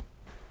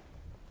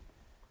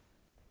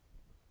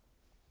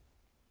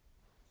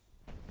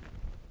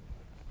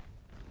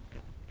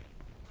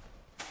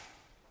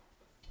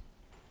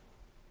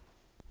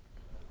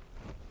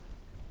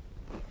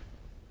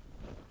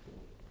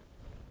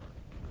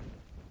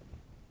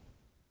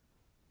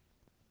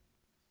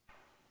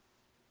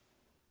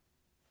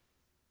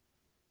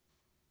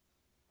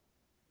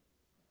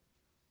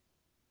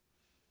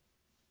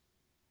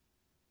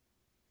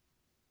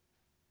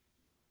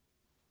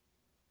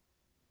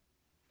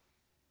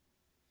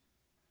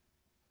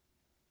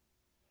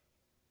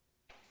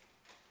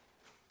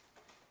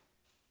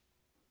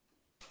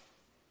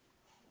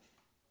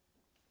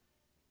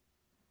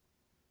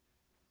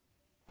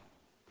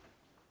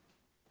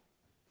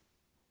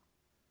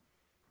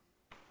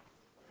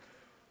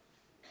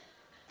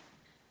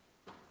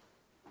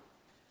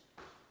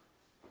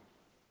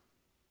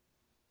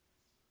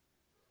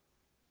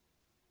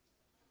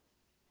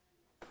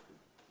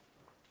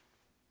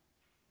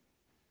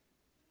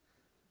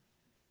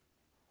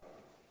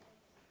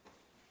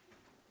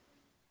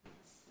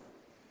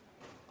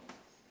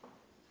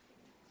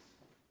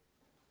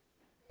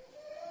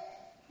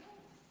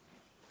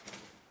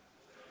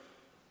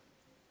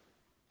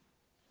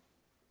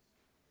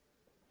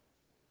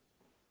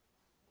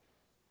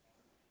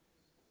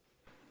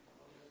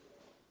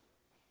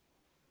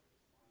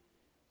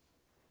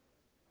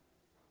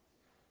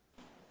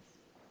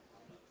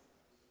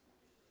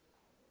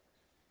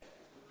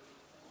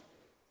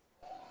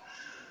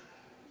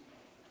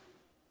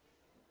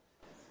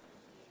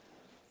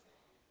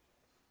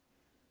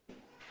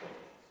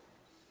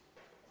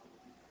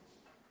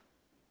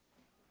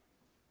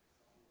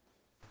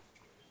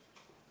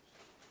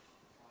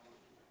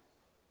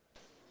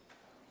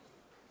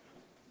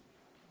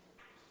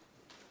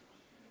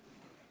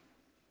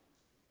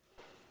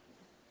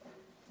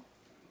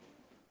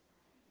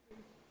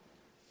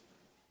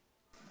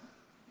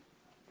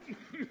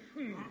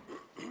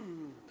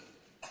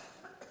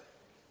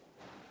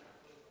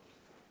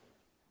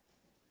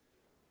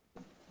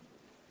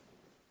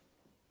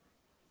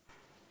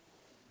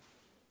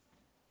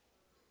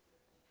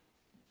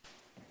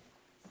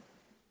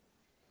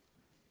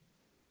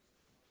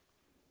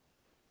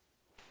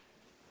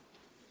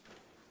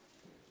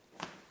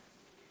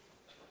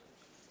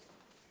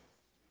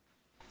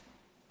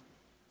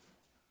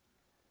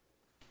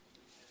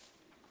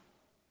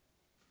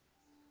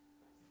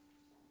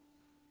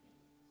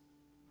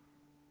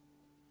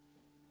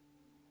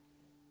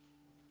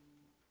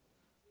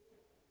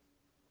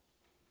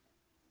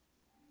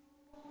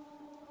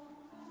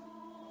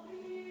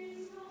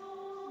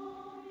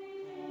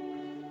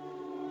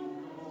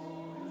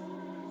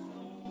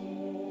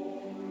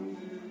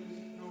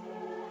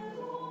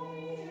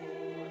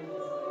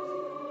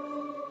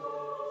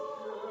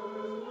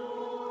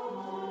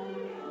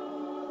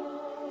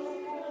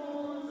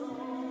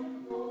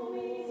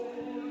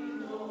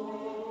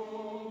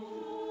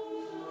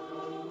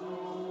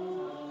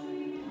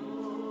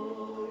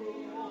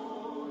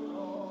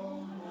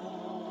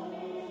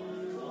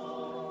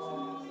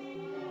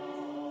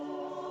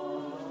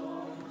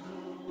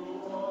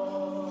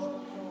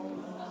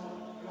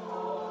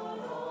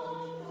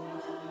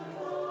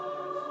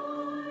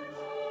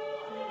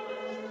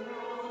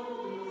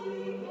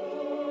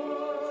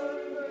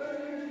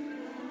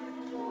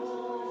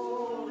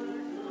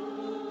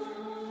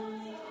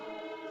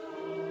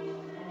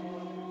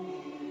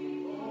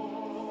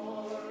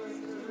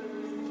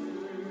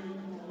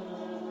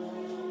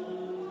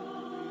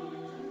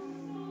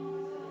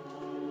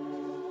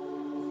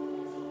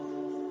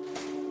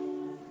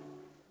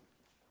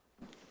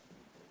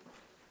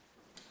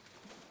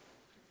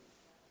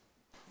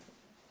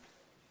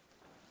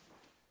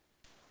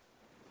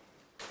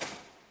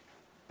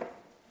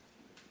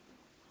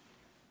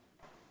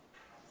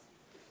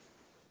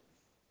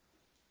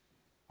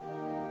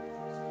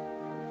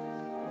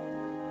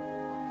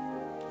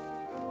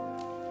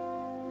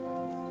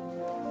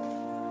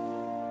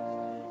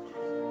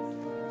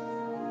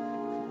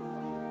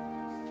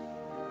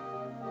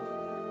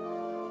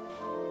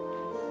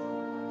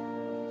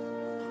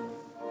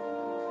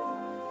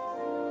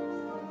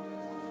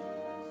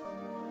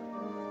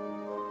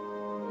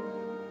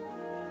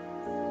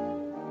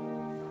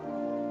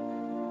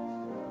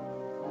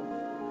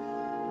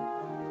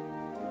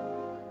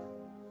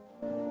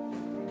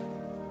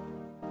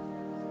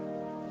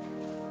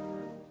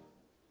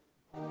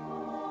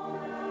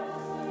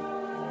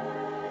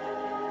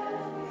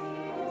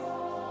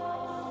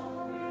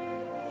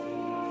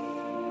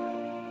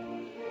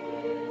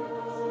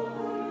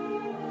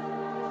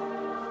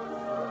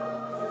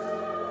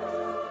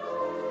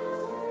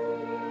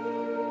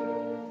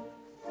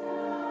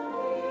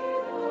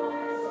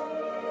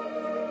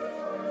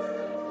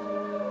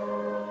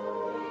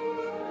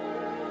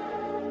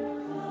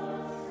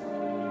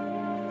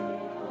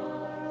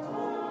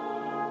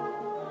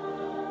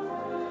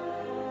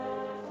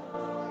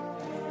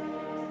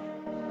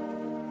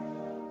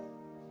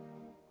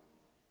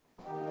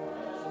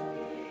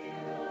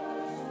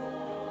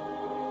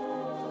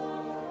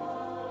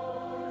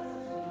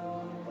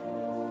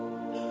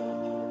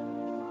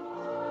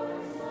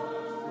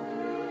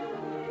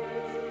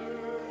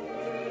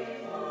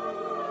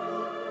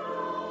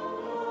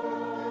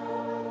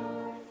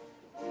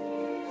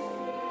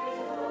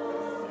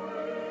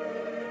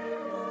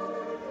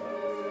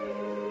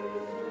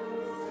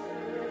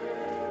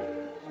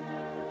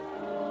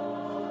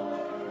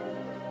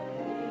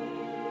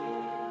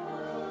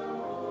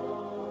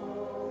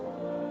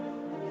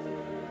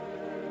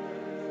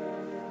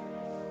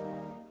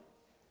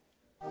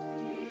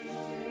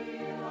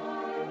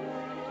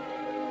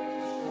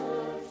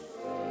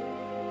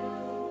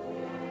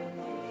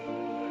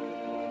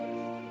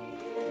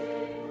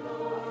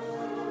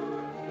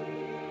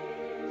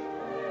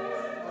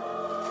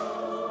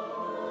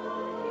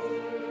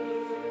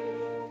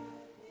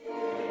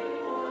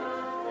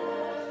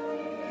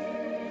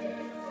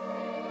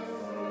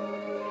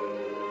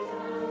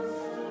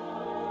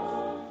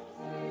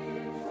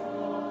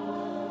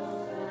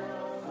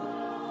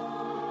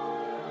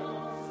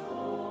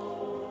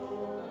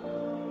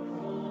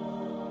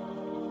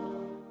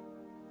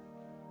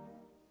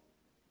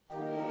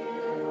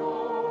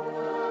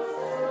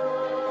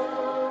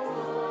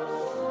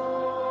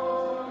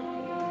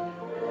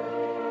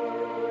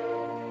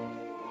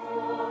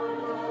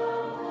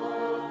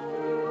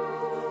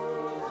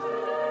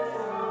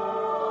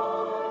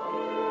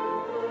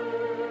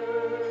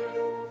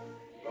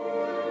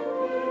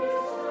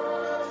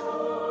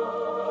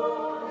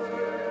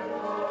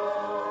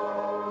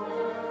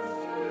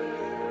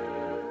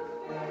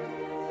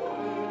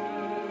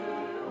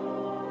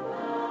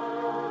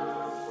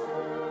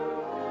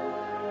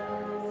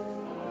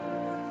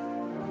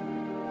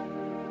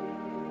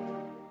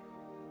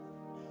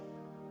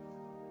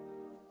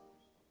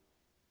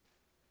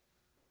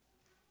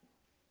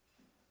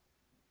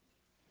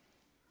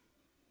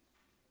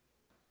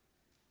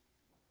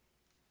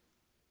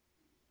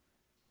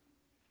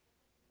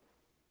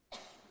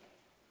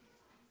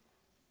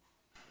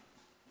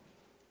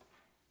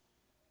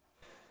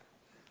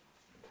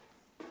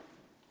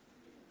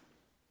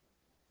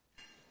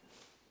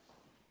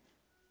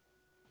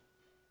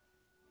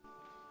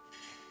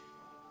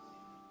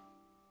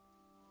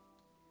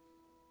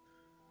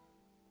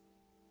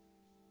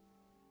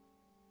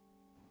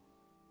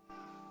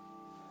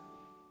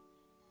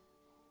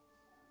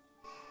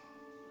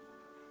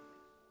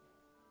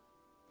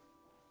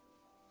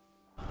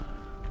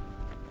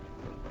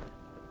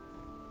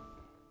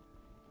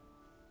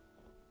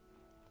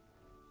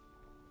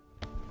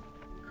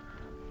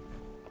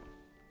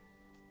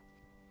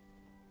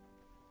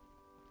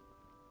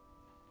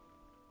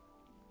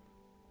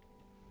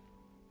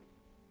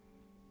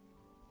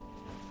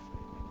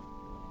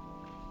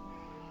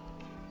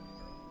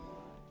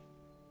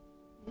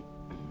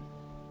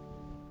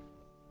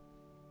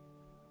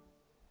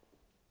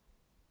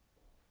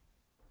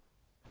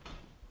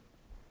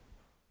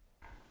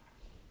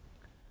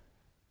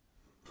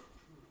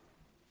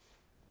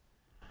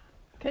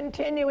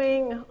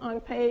 Continuing on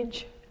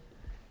page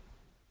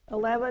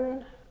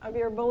 11 of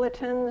your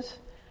bulletins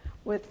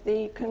with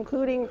the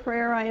concluding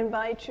prayer, I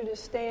invite you to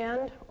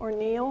stand or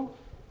kneel.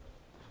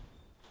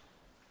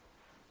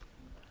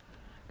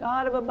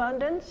 God of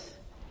abundance,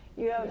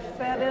 you have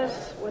fed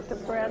us with the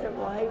bread of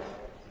life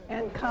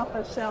and cup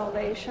of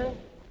salvation.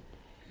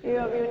 You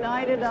have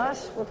united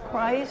us with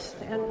Christ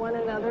and one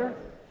another,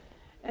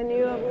 and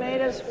you have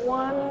made us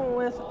one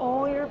with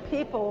all your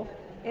people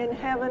in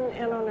heaven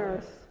and on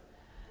earth.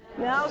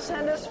 Now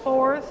send us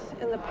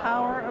forth in the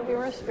power of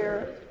your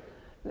Spirit,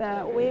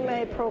 that we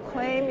may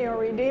proclaim your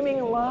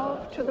redeeming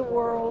love to the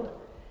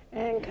world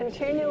and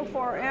continue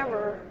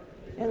forever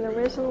in the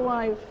risen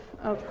life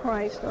of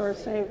Christ our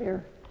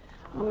Savior.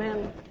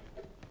 Amen.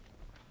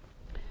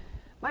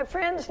 My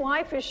friends,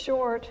 life is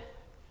short.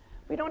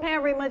 We don't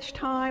have very much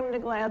time to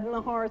gladden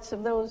the hearts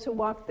of those who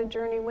walk the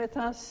journey with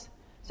us.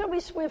 So be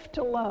swift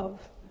to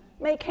love.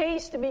 Make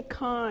haste to be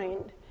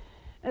kind.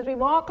 As we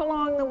walk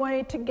along the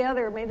way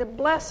together, may the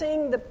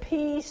blessing, the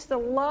peace, the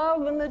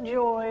love, and the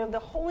joy of the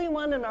Holy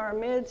One in our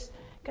midst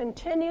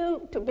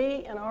continue to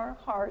be in our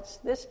hearts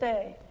this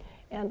day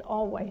and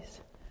always.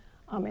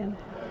 Amen.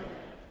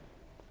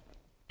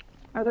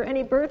 Are there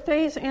any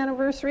birthdays,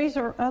 anniversaries,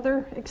 or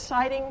other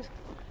exciting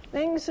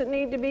things that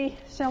need to be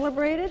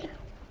celebrated?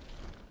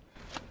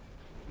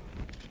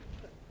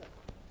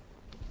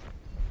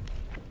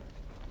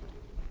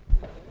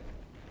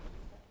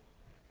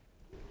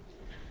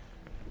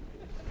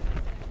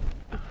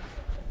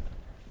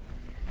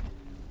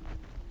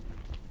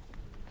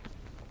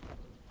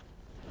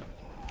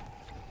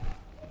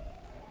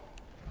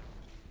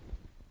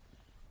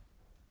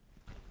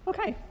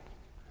 Okay.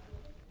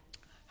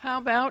 How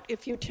about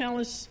if you tell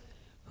us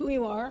who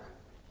you are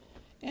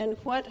and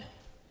what,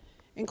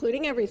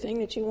 including everything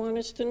that you want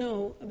us to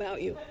know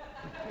about you?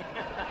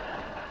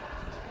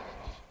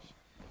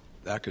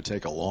 That could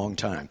take a long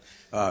time.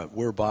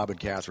 We're Bob and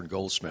Catherine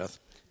Goldsmith,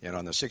 and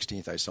on the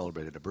 16th I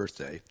celebrated a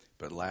birthday,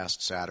 but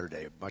last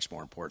Saturday, much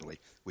more importantly,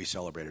 we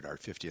celebrated our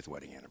 50th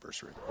wedding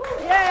anniversary.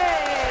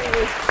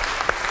 Yay!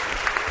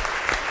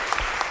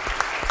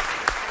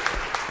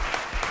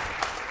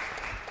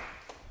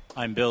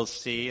 I'm Bill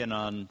C., and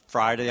on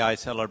Friday I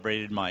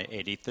celebrated my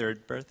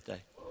 83rd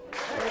birthday.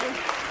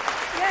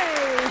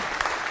 Yay!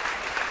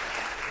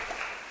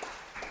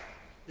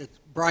 It's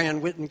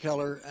Brian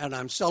Wittenkeller, and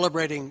I'm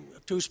celebrating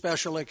two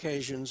special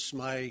occasions.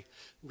 My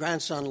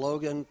grandson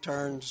Logan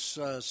turns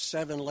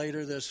 7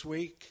 later this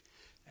week,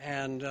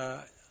 and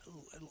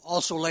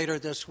also later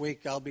this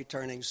week I'll be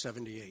turning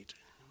 78.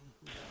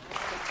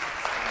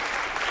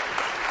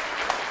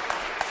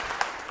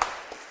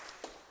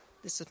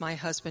 This is my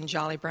husband,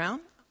 Jolly Brown.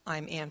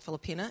 I'm Ann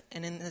Filipina,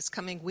 and in this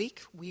coming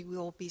week, we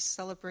will be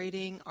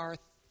celebrating our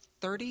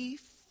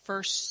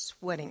 31st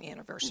wedding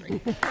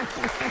anniversary.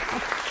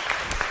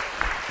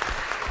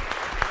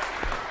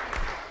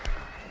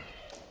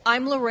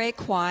 I'm Lorraine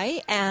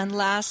Kwai, and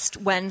last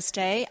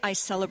Wednesday I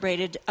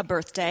celebrated a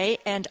birthday,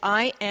 and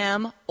I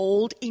am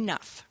old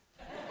enough.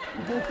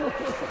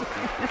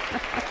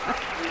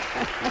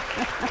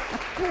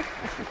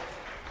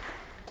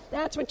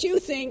 That's what you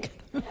think.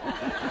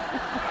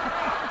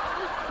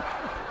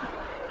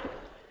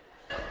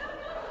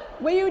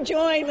 Will you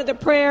join with a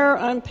prayer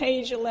on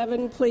page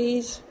 11,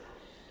 please?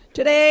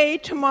 Today,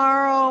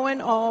 tomorrow,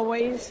 and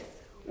always,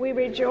 we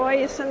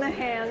rejoice in the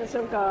hands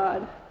of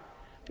God.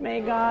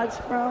 May God's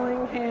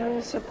sprawling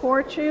hands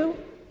support you.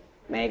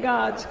 May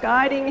God's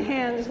guiding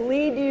hands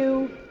lead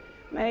you.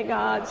 May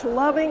God's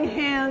loving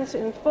hands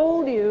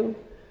enfold you.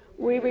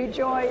 We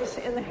rejoice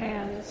in the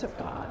hands of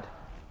God.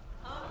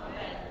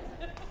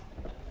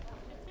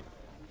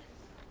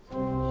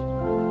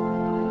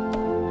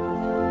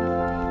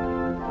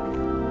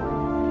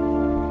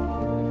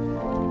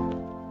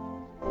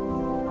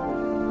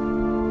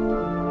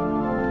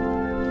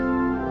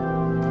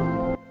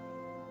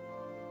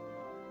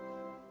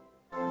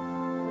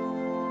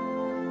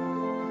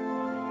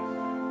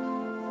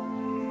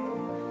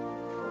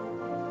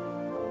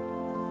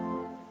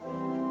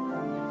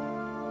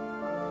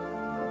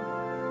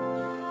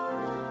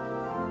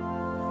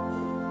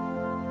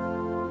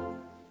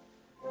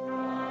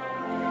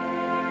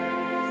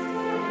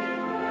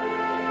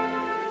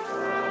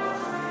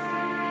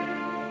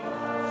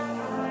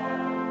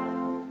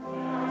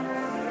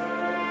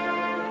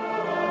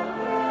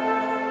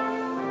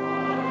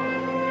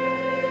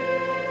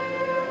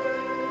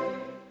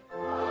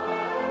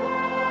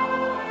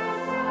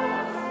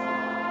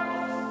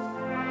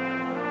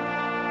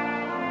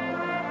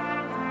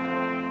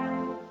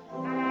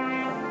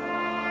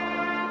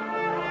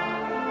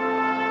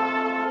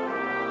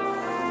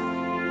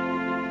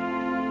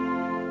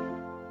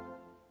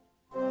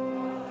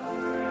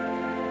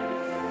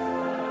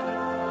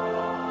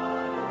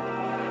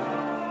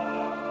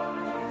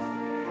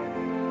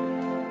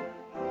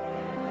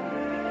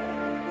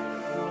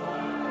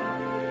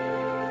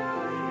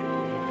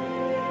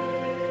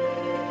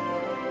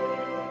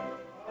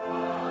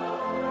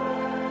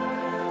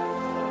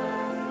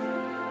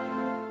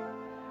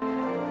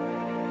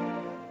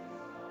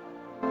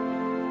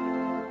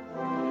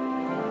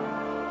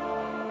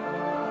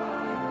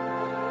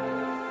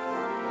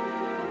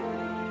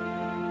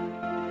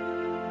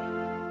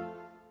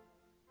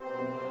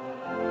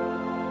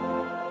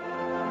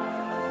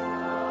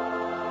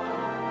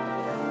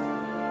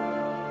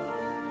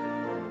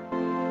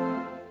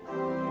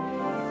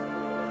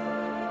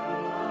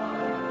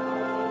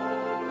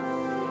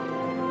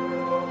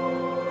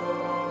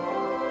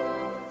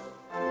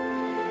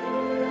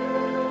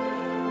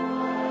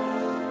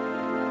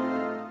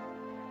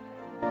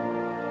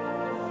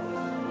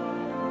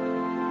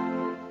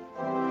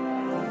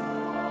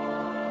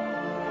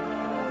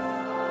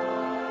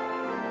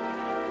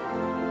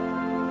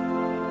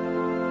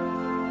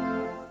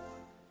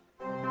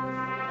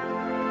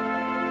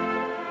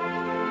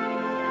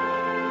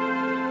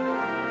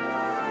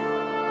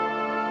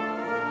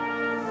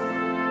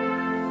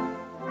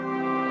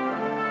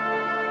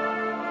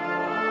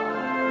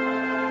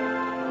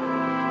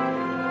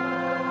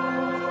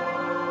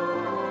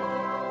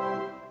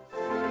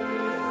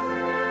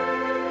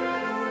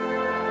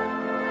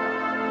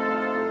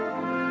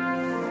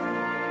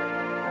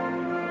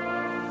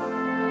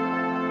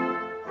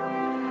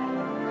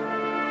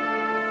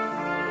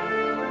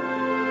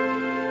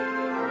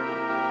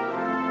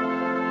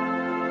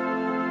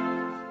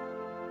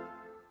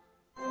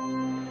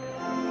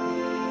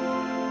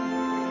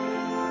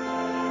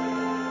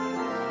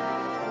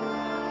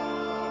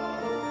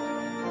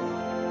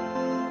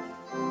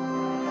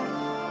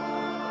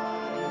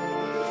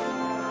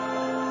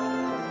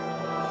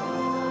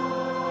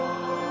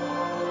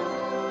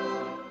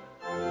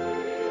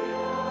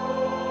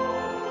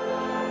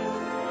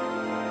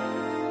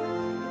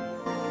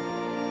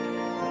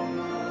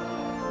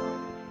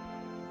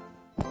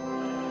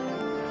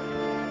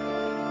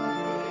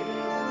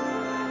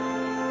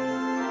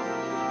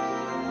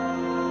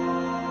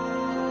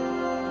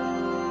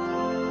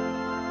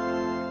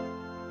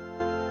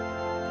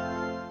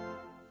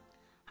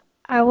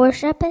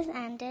 Worship is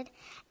ended.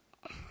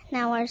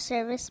 Now our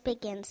service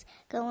begins.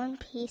 Go in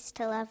peace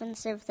to love and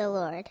serve the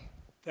Lord.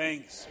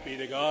 Thanks be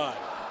to God.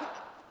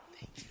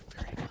 Thank you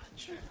very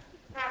much.